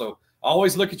 So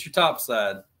always look at your top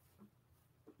side.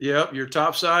 Yep, your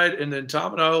top side, and then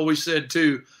Tom and I always said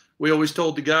too. We always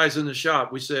told the guys in the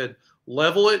shop. We said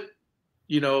level it,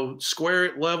 square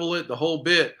it, level it, the whole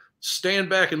bit. Stand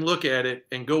back and look at it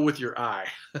and go with your eye.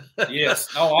 Yes.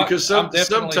 Because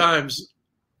sometimes,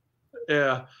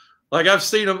 like I've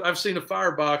seen a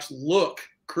firebox look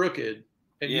crooked,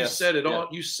 and you set it on,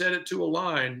 you set it to a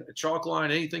line, a chalk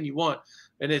line, anything you want,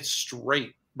 and it's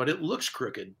straight, but it looks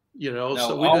crooked,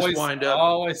 so we just wind up.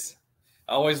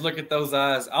 Always look at those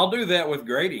eyes. I'll do that with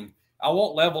grading. I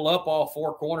won't level up all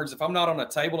four corners. If I'm not on a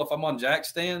table, if I'm on jack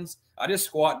stands, I just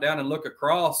squat down and look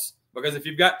across, because if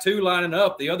you've got two lining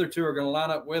up, the other two are going to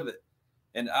line up with it.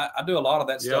 And I do a lot of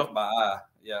that stuff by eye.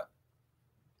 Yeah.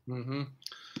 Mm-hmm.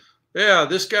 Yeah,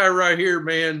 this guy right here,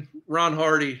 man, Ron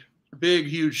Hardy, big,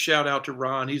 huge shout out to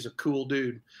Ron. He's a cool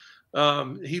dude.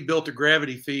 He built a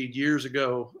gravity feed years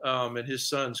ago, and his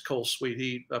son's Coal Sweet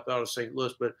Heat up out of St.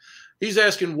 Louis. But he's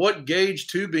asking what gauge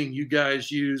tubing you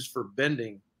guys use for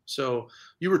bending. So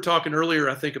you were talking earlier,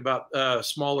 I think, about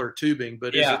smaller tubing,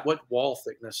 but is it what wall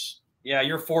thickness? Yeah,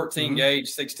 you're 14 gauge,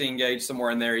 16 gauge,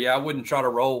 somewhere in there. Yeah, I wouldn't try to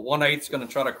roll. 1/8 is going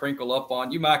to try to crinkle up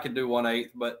on. You might could do 1/8,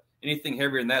 but anything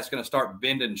heavier than that's going to start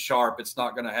bending sharp. It's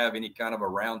not going to have any kind of a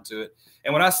round to it.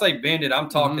 And when I say bend it, I'm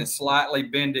talking slightly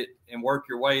bend it and work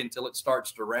your way until it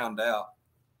starts to round out.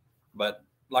 But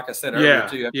like I said earlier,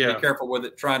 too, you have to be careful with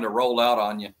it trying to roll out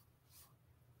on you.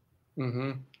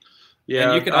 Mm-hmm.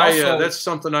 Yeah, and you can also, that's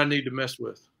something I need to mess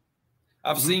with.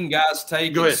 I've seen guys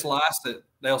take and slice it.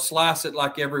 They'll slice it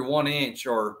like every 1 inch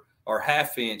or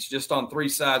 1/2 inch just on 3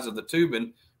 sides of the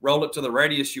tubing, roll it to the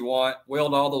radius you want,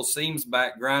 weld all those seams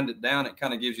back, grind it down. It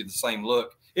kind of gives you the same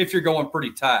look if you're going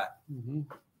pretty tight.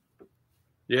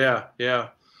 Yeah, yeah.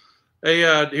 Hey,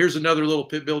 here's another little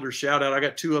pit builder shout out. I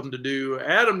got 2 of them to do.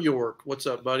 Adam York, what's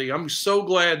up, buddy? I'm so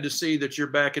glad to see that you're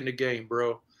back in the game,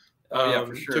 bro.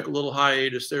 For sure. Took a little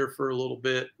hiatus there for a little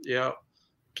bit. Yeah,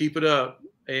 keep it up.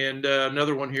 And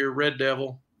another one here, Red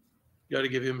Devil. Got to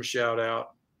give him a shout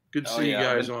out. Good to see you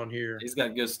guys on here. He's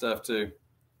got good stuff too.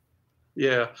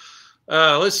 Yeah.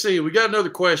 Let's see. We got another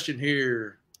question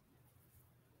here.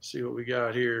 Let's see what we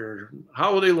got here.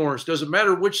 Holiday Lawrence, does it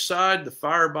matter which side the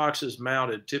firebox is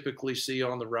mounted? Typically see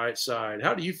on the right side.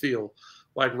 How do you feel?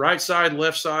 Like right side,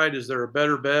 left side? Is there a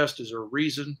better, best? Is there a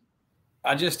reason?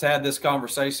 I just had this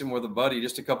conversation with a buddy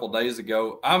just a couple of days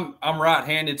ago. I'm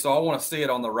right-handed, so I want to see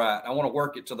it on the right. I want to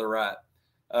work it to the right.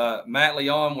 Matt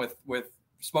Leon with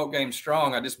Smoke Game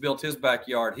Strong, I just built his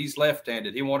backyard. He's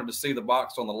left-handed. He wanted to see the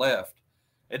box on the left.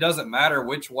 It doesn't matter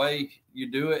which way you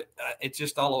do it. It's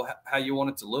just all how you want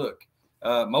it to look.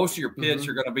 Most of your pits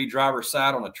are going to be driver's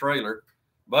side on a trailer,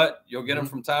 but you'll get them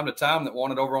from time to time that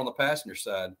want it over on the passenger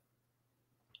side.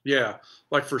 Yeah,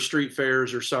 like for street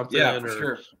fairs or something. Yeah, for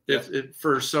sure. If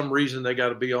for some reason they got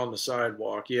to be on the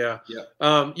sidewalk. Yeah.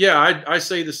 Yeah. I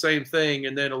say the same thing.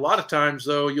 And then a lot of times,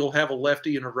 though, you'll have a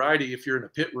lefty and a righty if you're in a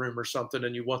pit room or something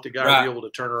and you want the guy to be able to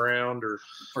turn around or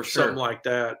something like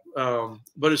that.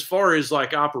 But as far as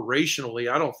like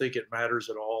operationally, I don't think it matters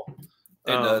at all.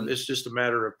 It's just a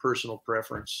matter of personal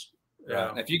preference.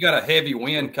 Yeah. If you got a heavy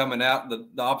wind coming out the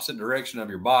opposite direction of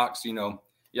your box,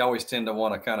 you always tend to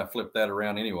want to kind of flip that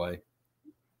around anyway.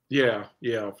 Yeah,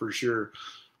 for sure.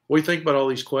 What do you think about all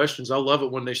these questions? I love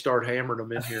it when they start hammering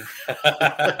them in here.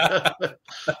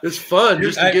 It's fun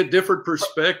just to get different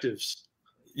perspectives.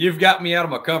 You've got me out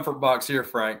of my comfort box here,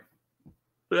 Frank.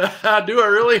 Do I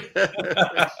really?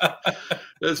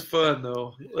 That's fun,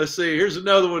 though. Let's see. Here's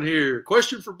another one here.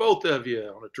 Question for both of you.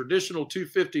 On a traditional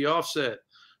 250 offset,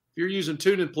 if you're using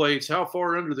tuning plates, how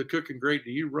far under the cooking grate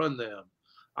do you run them?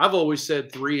 I've always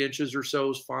said 3 inches or so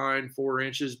is fine, 4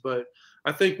 inches. But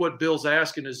I think what Bill's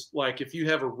asking is like if you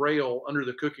have a rail under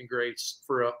the cooking grates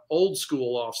for an old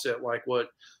school offset, like what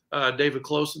David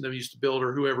Close and them used to build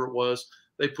or whoever it was,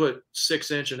 they put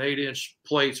 6-inch and 8-inch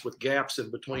plates with gaps in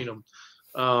between them.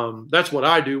 That's what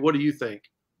I do. What do you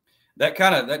think?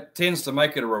 That tends to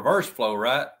make it a reverse flow,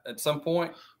 right? At some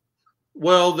point.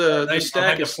 Well, the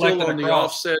stack is still on the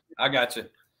offset. I got you.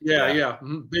 Yeah.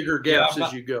 Bigger gaps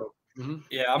as you go.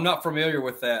 Yeah, I'm not familiar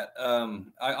with that.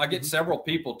 I get several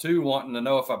people too wanting to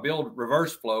know if I build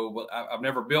reverse flow, but I've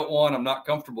never built one. I'm not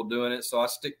comfortable doing it, so I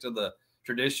stick to the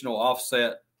traditional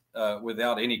offset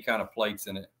without any kind of plates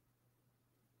in it.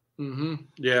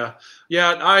 Yeah.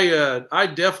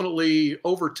 I definitely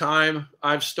over time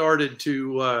I've started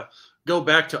to go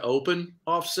back to open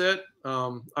offset.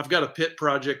 I've got a pit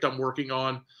project I'm working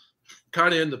on,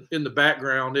 kind of in the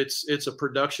background. It's a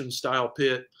production style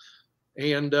pit,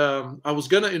 and I was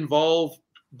going to involve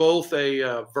both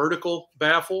a vertical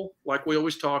baffle, like we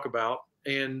always talk about,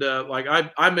 and like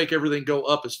I make everything go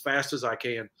up as fast as I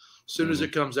can, as soon as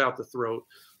it comes out the throat,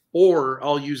 or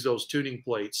I'll use those tuning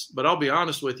plates. But I'll be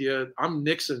honest with you, I'm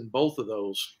nixing both of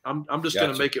those. I'm just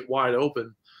going to make it wide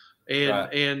open,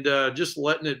 and just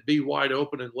letting it be wide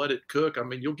open and let it cook. I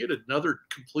mean, you'll get another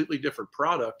completely different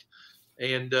product.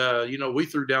 And you know, we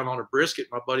threw down on a brisket.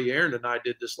 My buddy Aaron and I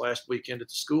did this last weekend at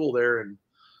the school there, and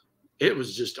it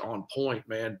was just on point,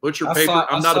 man. Butcher paper.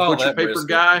 I'm not a butcher paper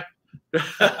guy.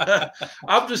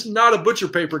 I'm just not a butcher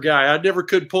paper guy. I never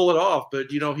could pull it off.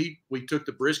 But you know, we took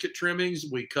the brisket trimmings,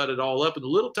 we cut it all up into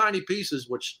little tiny pieces,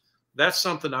 which that's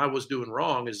something I was doing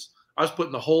wrong. Is I was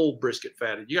putting the whole brisket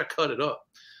fat in. You got to cut it up,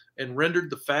 and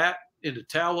rendered the fat into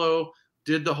tallow.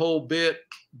 Did the whole bit,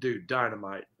 dude,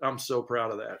 dynamite. I'm so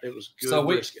proud of that. It was good. So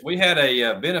brisket. we had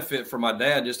a benefit for my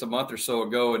dad just a month or so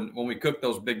ago, and when we cooked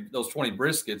those 20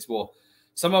 briskets, well,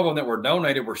 some of them that were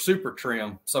donated were super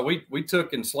trim. So we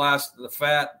took and sliced the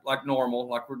fat like normal,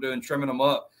 like we're doing, trimming them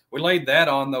up. We laid that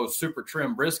on those super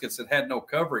trim briskets that had no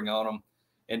covering on them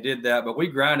and did that. But we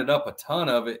grinded up a ton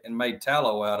of it and made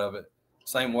tallow out of it.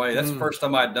 Same way. That's the first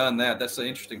time I'd done that. That's an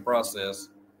interesting process.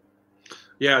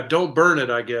 Yeah, don't burn it,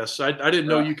 I guess. I didn't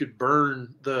know you could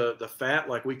burn the fat.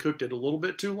 Like we cooked it a little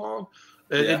bit too long.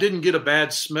 It didn't get a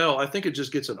bad smell. I think it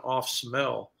just gets an off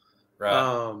smell.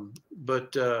 Right.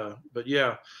 But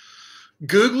yeah,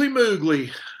 Googly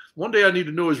Moogly. One day I need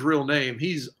to know his real name.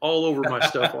 He's all over my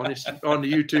stuff on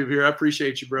the YouTube here. I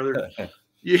appreciate you, brother.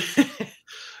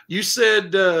 You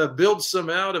said build some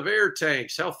out of air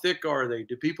tanks. How thick are they?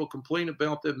 Do people complain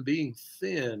about them being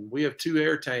thin? We have 2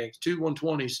 air tanks, 2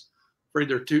 120s.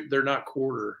 Afraid they're not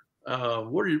quarter.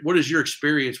 What is your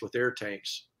experience with air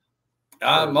tanks?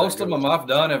 Most of them I've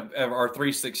done are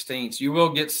 3/16. You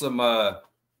will get some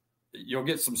you'll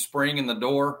get some spring in the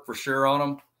door for sure on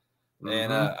them.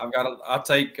 And I'll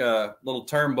take little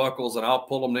turnbuckles and I'll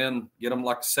pull them in, get them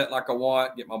set like I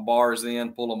want, get my bars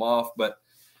in, pull them off. But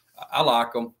I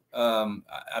like them.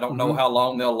 I don't know how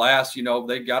long they'll last. You know,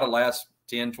 they got to last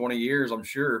 10, 20 years, I'm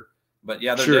sure. But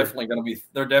yeah, they're definitely going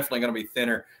to be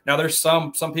thinner. Now there's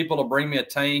some people will bring me a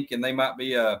tank and they might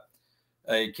be a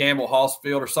Campbell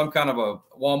Hossfield or some kind of a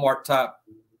Walmart type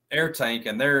air tank,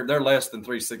 and they're less than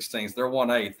 3/16. They're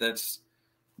 1/8.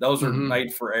 Those are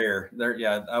made for air.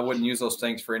 I wouldn't use those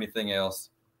tanks for anything else.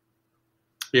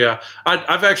 Yeah,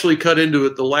 I've actually cut into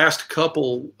it. The last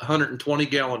couple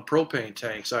 120-gallon propane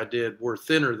tanks I did were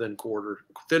thinner than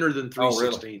 3/16. Oh,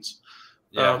 really?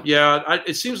 Yeah.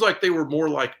 It seems like they were more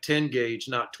like 10 gauge,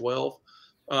 not 12.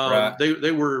 Right.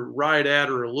 They were right at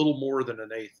or a little more than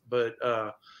 1/8, but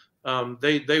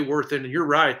they were thin. And you're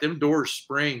right, them doors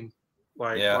spring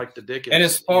like the Dickens. And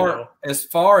as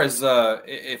far as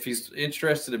if he's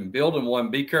interested in building one,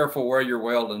 be careful where you're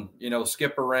welding. You know,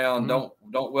 skip around. Don't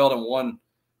weld in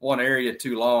one area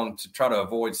too long to try to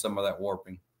avoid some of that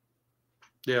warping.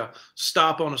 Yeah,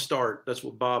 stop on a start. That's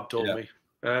what Bob told me.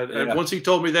 And once he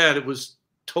told me that, it was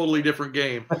totally different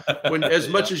game. As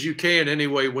much as you can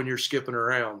anyway when you're skipping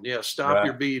around. Yeah, stop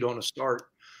your bead on a start.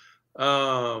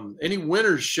 Any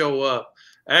winners show up?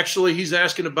 Actually, he's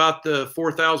asking about the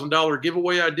 $4,000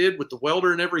 giveaway I did with the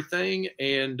welder and everything.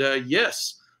 And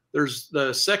yes, there's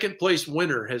the second place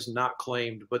winner has not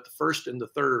claimed, but the first and the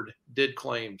third did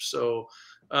claim. So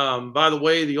by the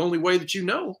way, the only way that you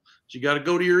know is you got to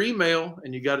go to your email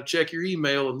and you got to check your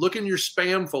email and look in your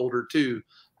spam folder too.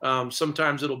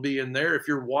 Sometimes it'll be in there. If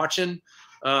you're watching,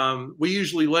 we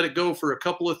usually let it go for a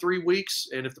couple of 3 weeks.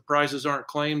 And if the prizes aren't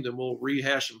claimed, then we'll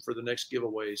rehash them for the next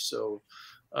giveaway. So,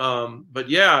 but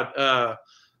yeah,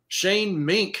 Shane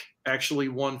Mink actually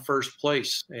won first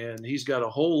place and he's got a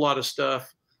whole lot of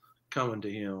stuff coming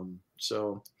to him.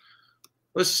 So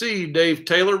let's see, Dave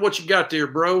Taylor, what you got there,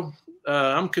 bro?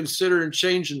 I'm considering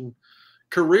changing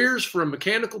careers from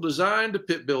mechanical design to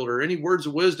pit builder. Any words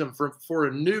of wisdom for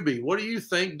a newbie? What do you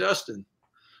think, Dustin,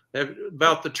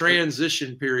 about the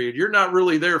transition period? You're not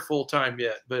really there full time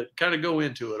yet, but kind of go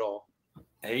into it all.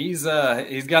 He's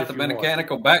got the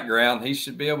mechanical background. He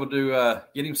should be able to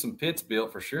get him some pits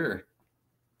built for sure.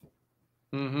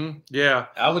 Yeah,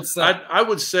 I would say. I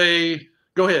would say.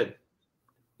 Go ahead.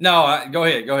 No, go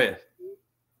ahead. Go ahead.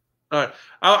 All right.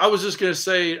 I was just going to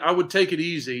say I would take it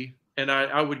easy and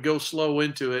I would go slow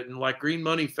into it. And like Green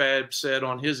Money Fab said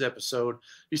on his episode,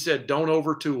 he said, don't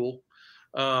over tool.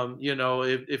 You know,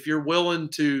 if you're willing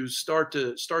to start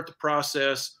the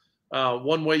process,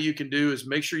 One way you can do is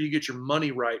make sure you get your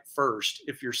money right first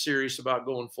if you're serious about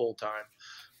going full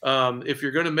time. If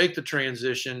you're going to make the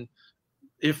transition,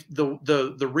 if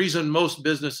the reason most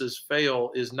businesses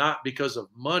fail is not because of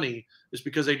money, it's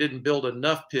because they didn't build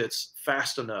enough pits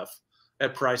fast enough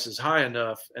at prices high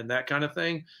enough and that kind of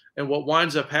thing. And what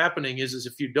winds up happening is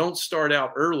if you don't start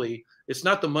out early, it's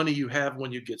not the money you have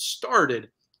when you get started,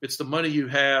 it's the money you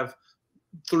have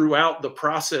throughout the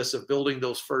process of building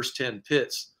those first 10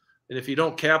 pits. And if you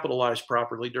don't capitalize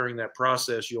properly during that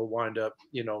process, you'll wind up,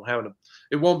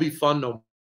 it won't be fun. No,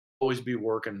 always be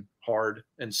working hard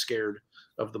and scared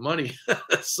of the money.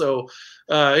 So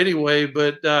anyway,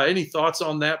 but any thoughts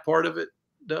on that part of it,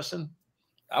 Dustin?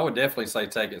 I would definitely say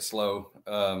take it slow.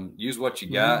 Use what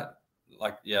you got.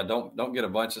 Don't get a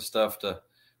bunch of stuff don't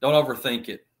overthink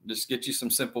it. Just get you some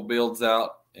simple builds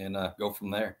out and go from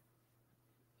there.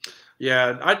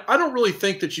 Yeah, I don't really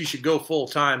think that you should go full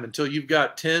time until you've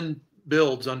got 10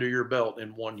 builds under your belt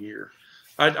in 1 year.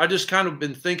 I just kind of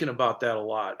been thinking about that a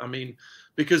lot. I mean,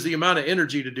 because the amount of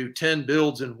energy to do 10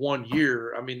 builds in 1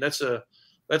 year, I mean, that's a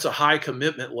high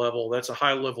commitment level. That's a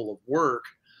high level of work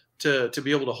to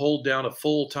be able to hold down a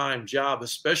full-time job,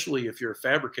 especially if you're a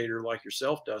fabricator like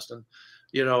yourself, Dustin.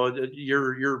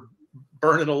 You're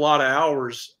burning a lot of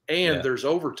hours, and there's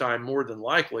overtime more than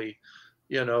likely,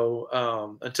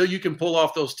 until you can pull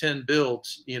off those 10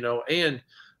 builds, and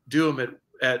do them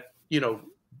at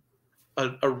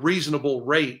a reasonable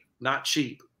rate, not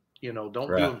cheap. Don't do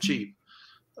them cheap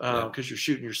because you're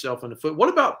shooting yourself in the foot. What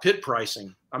about pit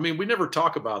pricing? I mean, we never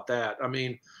talk about that. I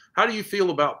mean, how do you feel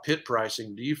about pit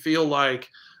pricing? Do you feel like,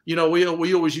 we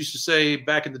always used to say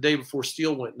back in the day before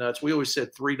steel went nuts, we always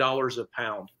said $3 a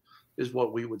pound is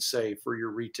what we would say for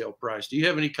your retail price. Do you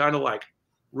have any kind of like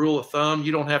rule of thumb?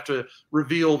 You don't have to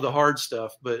reveal the hard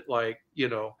stuff, but like,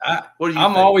 what do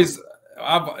you think?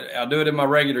 I do it in my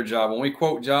regular job. When we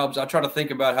quote jobs, I try to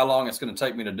think about how long it's going to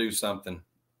take me to do something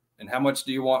and how much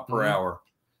do you want per hour?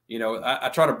 I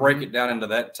try to break it down into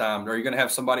that time. Are you going to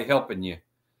have somebody helping you?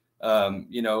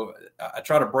 I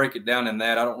try to break it down in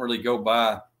that. I don't really go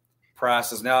by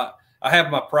prices. Now, I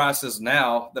have my prices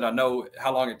now that I know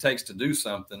how long it takes to do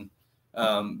something.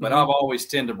 But I've always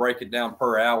tend to break it down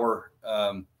per hour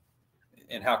and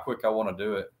how quick I want to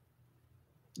do it.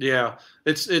 Yeah,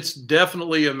 it's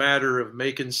definitely a matter of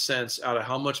making sense out of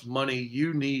how much money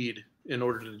you need in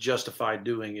order to justify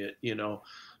doing it,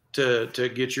 to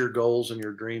get your goals and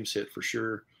your dreams hit for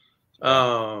sure.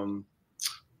 I'm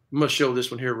going to show this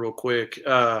one here real quick.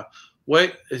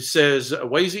 Wait, it says,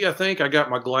 Wazy, I think I got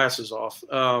my glasses off.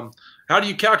 How do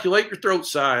you calculate your throat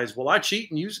size? Well, I cheat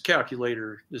and use a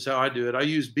calculator is how I do it. I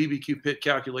use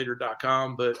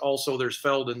bbqpitcalculator.com, but also there's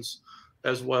Felden's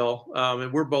as well.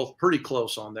 And we're both pretty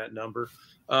close on that number.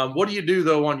 What do you do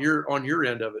though on your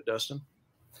end of it, Dustin?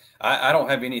 I don't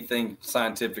have anything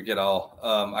scientific at all.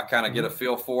 I kind of get a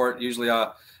feel for it. Usually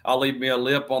I'll leave me a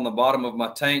lip on the bottom of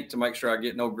my tank to make sure I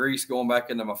get no grease going back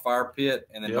into my fire pit.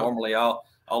 And then normally I'll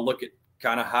look at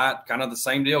kind of height, kind of the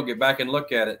same deal, get back and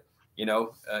look at it.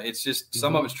 It's just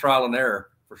some of it's trial and error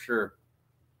for sure.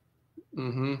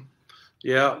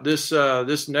 Yeah.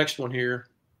 This next one here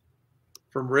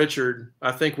from Richard,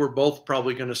 I think we're both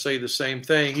probably going to say the same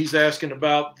thing. He's asking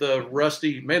about the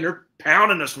rusty, man, they're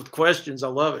pounding us with questions. I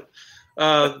love it.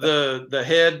 The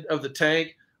head of the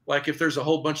tank, like if there's a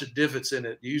whole bunch of divots in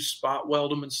it, do you spot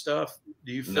weld them and stuff?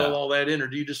 Do you fill all that in, or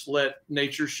do you just let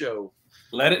nature show?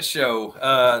 Let it show.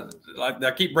 Like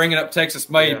I keep bringing up Texas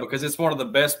Made because it's one of the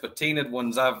best patinaed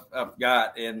ones I've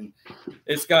got, and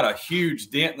it's got a huge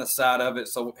dent in the side of it.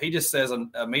 So he just says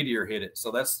a meteor hit it.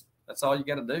 So that's all you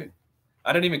got to do.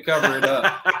 I didn't even cover it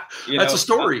up. That's a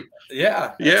story.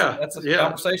 That's a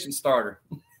conversation starter.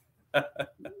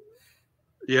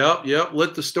 Yep.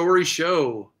 Let the story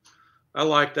show. I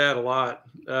like that a lot.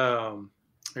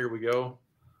 Here we go.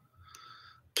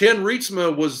 Ken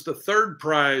Rietzma was the third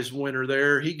prize winner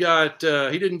there. He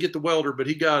didn't get the welder, but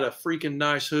he got a freaking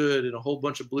nice hood and a whole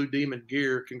bunch of Blue Demon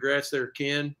gear. Congrats there,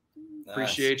 Ken. Nice.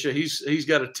 Appreciate you. He's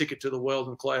got a ticket to the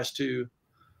welding class too.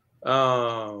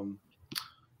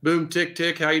 Boom Tick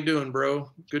Tick, how you doing,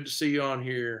 bro? Good to see you on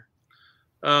here.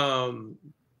 Googly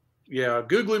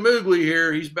Moogly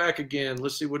here. He's back again.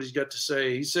 Let's see what he's got to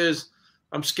say. He says,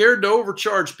 I'm scared to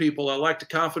overcharge people. I lack the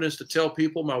confidence to tell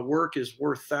people my work is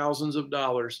worth thousands of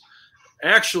dollars.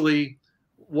 Actually,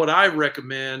 what I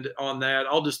recommend on that,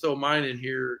 I'll just throw mine in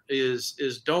here, is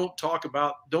don't talk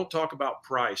about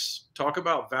price. Talk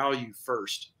about value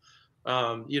first.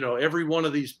 Every one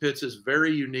of these pits is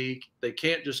very unique. They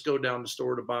can't just go down the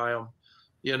store to buy them.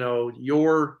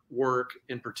 Your work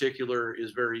in particular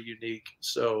is very unique.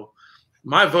 So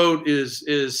my vote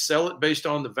is sell it based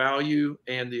on the value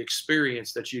and the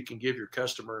experience that you can give your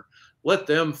customer. Let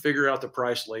them figure out the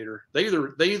price later. They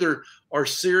either are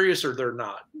serious or they're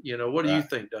not. What do you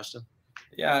think, Dustin?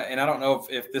 Yeah, and I don't know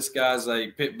if this guy's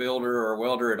a pit builder or a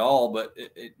welder at all, but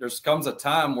there comes a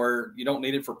time where you don't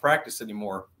need it for practice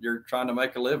anymore. You're trying to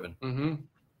make a living. Mm-hmm.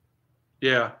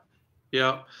 Yeah.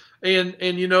 And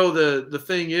the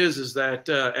thing is that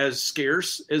as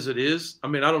scarce as it is, I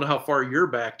mean, I don't know how far you're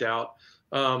backed out,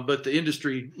 but the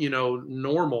industry,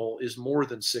 normal is more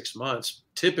than 6 months.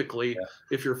 Typically,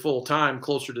 if you're full time,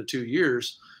 closer to 2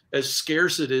 years. As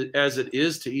scarce as it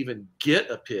is to even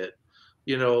get a pit,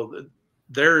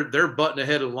 they're butting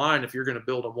ahead of line if you're going to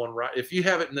build them one right. If you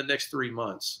have it in the next 3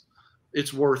 months,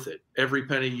 it's worth it. Every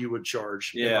penny you would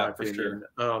charge, in my opinion.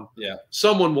 Sure.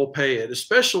 Someone will pay it,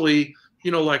 especially,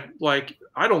 like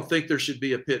I don't think there should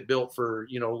be a pit built for,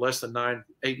 less than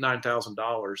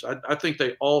 $9,000. I think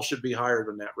they all should be higher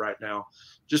than that right now,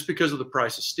 just because of the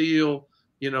price of steel,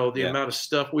 the amount of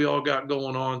stuff we all got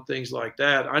going on, things like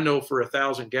that. I know for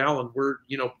 1,000 gallon, we're,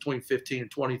 between $15,000 and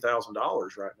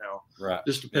 $20,000 right now, right?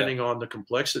 Just depending on the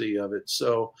complexity of it.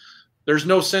 So there's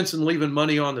no sense in leaving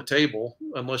money on the table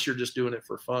unless you're just doing it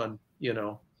for fun,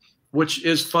 which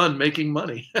is fun, making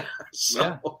money. So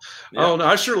I don't know.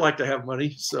 I sure like to have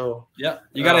money. So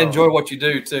you got to enjoy what you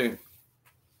do too.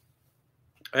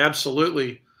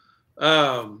 Absolutely.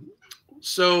 So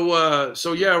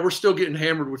yeah, we're still getting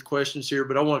hammered with questions here,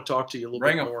 but I want to talk to you a little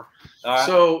bit more. All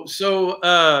right.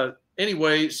 So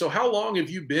anyway, so how long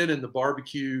have you been on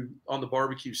the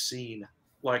barbecue scene?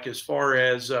 Like as far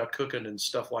as cooking and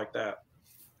stuff like that?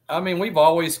 I mean, we've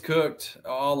always cooked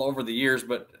all over the years,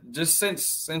 but just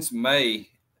since May,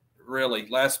 really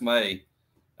last May,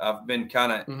 I've been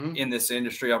kind of in this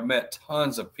industry. I've met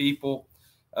tons of people.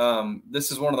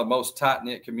 This is one of the most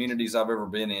tight-knit communities I've ever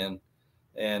been in.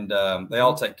 And they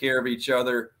all take care of each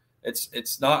other.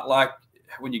 It's not like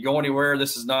when you go anywhere,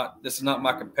 this is not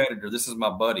my competitor. This is my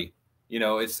buddy.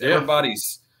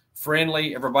 Everybody's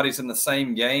friendly. Everybody's in the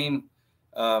same game.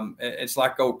 It's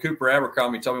like old Cooper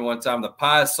Abercrombie told me one time, the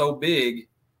pie is so big,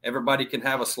 everybody can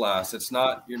have a slice. It's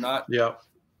not, you're not. Yeah.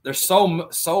 There's so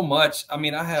much. I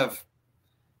mean, I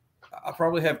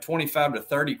probably have 25 to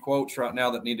 30 quotes right now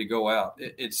that need to go out.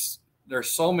 There's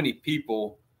so many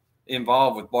people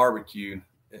involved with barbecue.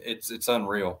 It's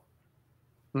unreal.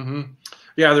 Mm-hmm.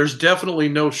 Yeah. There's definitely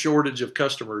no shortage of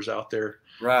customers out there.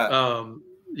 Right.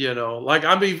 Like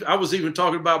I was even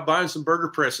talking about buying some burger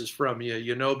presses from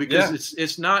you, because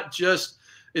it's not just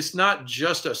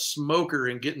a smoker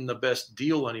and getting the best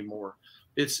deal anymore.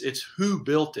 It's who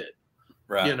built it.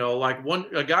 Right. Like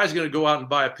a guy's going to go out and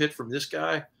buy a pit from this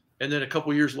guy, and then a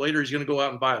couple of years later he's going to go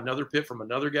out and buy another pit from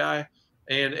another guy,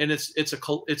 and it's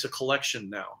a collection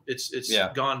now. It's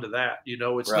gone to that.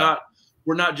 It's not.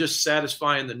 We're not just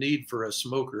satisfying the need for a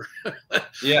smoker.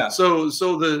 Yeah. So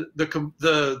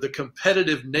the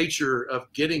competitive nature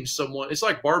of getting someone, it's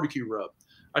like barbecue rub.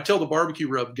 I tell the barbecue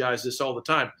rub guys this all the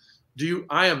time.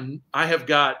 I have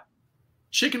got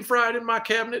chicken fried in my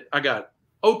cabinet. I got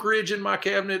Oak Ridge in my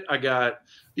cabinet. I got,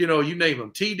 you name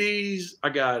them, TDs. I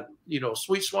got,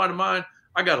 Sweet Swine of Mine.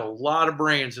 I got a lot of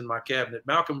brands in my cabinet.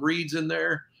 Malcolm Reed's in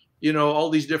there. All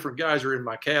these different guys are in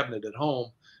my cabinet at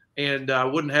home. And I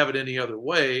wouldn't have it any other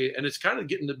way. And it's kind of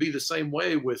getting to be the same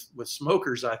way with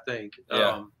smokers, I think.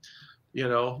 Yeah.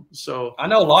 So I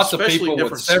know lots of people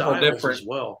with several different as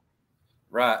well.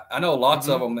 Right. I know lots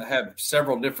of them that have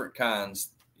several different kinds.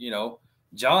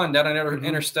 John down in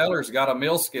Interstellar's got a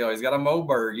mill scale. He's got a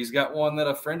Moberg. He's got one that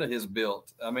a friend of his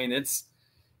built. I mean, it's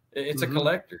a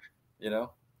collector, And,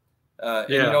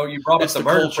 you brought up the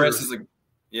burger presses.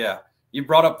 Yeah. You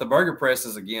brought up the burger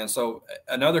presses again. So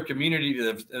another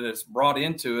community that's brought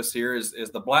into us here is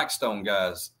the Blackstone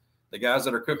guys, the guys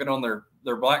that are cooking on their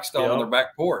Blackstone on their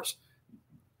back porch.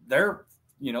 They're,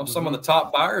 some of the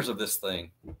top buyers of this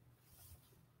thing.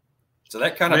 So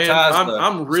that kind of ties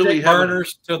I'm really stick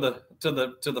burners to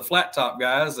the flat top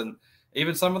guys and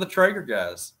even some of the Traeger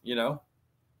guys, Yep.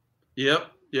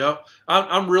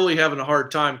 I'm really having a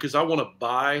hard time because I want to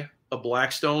buy a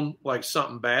Blackstone, like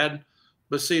something bad.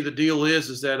 But see, the deal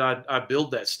is that I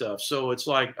build that stuff. So it's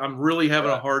like I'm really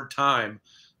having a hard time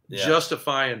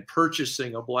justifying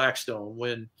purchasing a Blackstone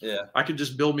when I could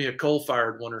just build me a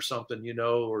coal-fired one or something,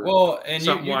 or and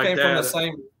something you like came that. from the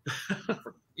same,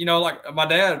 like my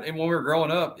dad, and when we were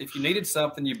growing up, if you needed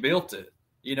something, you built it.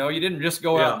 You didn't just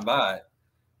go out and buy it.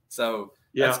 So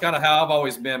that's kind of how I've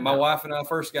always been. My wife and I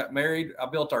first got married. I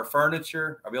built our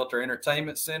furniture. I built our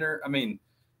entertainment center. I mean,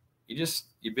 you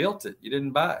built it. You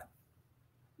didn't buy it.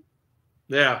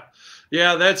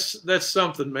 Yeah, that's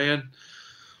something, man.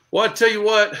 Well, I tell you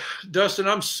what, Dustin,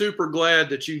 I'm super glad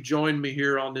that you joined me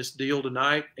here on this deal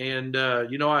tonight. And,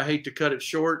 I hate to cut it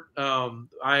short.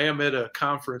 I am at a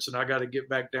conference and I got to get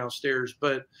back downstairs.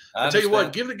 But I tell you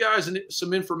what, give the guys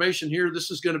some information here.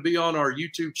 This is going to be on our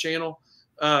YouTube channel,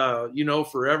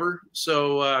 forever.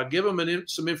 So give them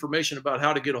some information about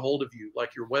how to get a hold of you,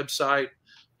 like your website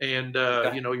and,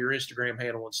 your Instagram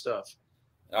handle and stuff.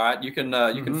 All right. You can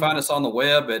find us on the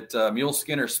web at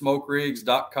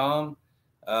muleskinnersmokerigs.com.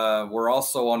 We're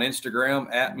also on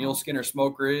Instagram at Mule Skinner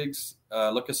Smoke Rigs.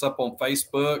 Look us up on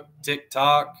Facebook,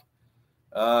 TikTok.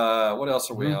 What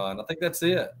else are we on? I think that's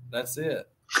it.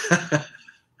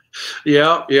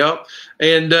 Yeah.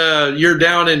 And you're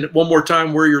down in, one more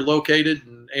time, where you're located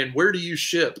and where do you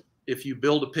ship if you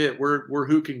build a pit? Where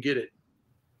who can get it?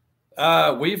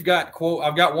 I've got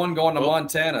one going to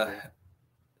Montana.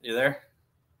 You there?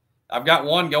 I've got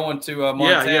one going to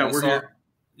Montana. Yeah, we're here.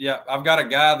 Yeah, I've got a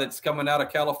guy that's coming out of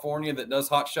California that does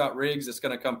hot shot rigs that's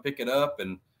going to come pick it up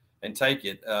and take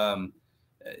it.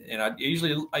 And I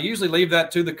usually leave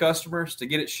that to the customers to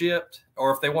get it shipped,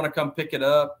 or if they want to come pick it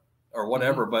up or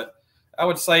whatever. But I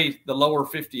would say the lower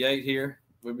 58 here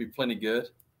would be plenty good.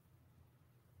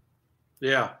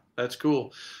 Yeah, that's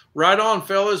cool. Right on,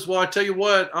 fellas. Well, I tell you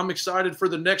what, I'm excited for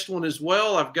the next one as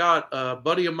well. I've got a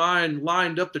buddy of mine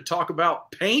lined up to talk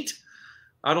about paint.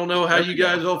 I don't know how you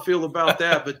guys all feel about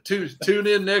that, but tune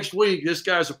in next week. This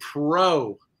guy's a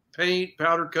pro. Paint,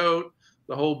 powder coat,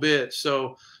 the whole bit.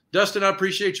 So, Dustin, I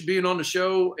appreciate you being on the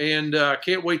show, and I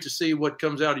can't wait to see what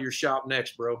comes out of your shop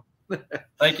next, bro.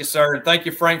 Thank you, sir. And thank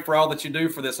you, Frank, for all that you do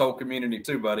for this whole community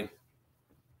too, buddy.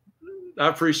 I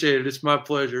appreciate it. It's my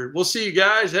pleasure. We'll see you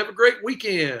guys. Have a great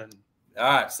weekend. All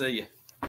right. See you.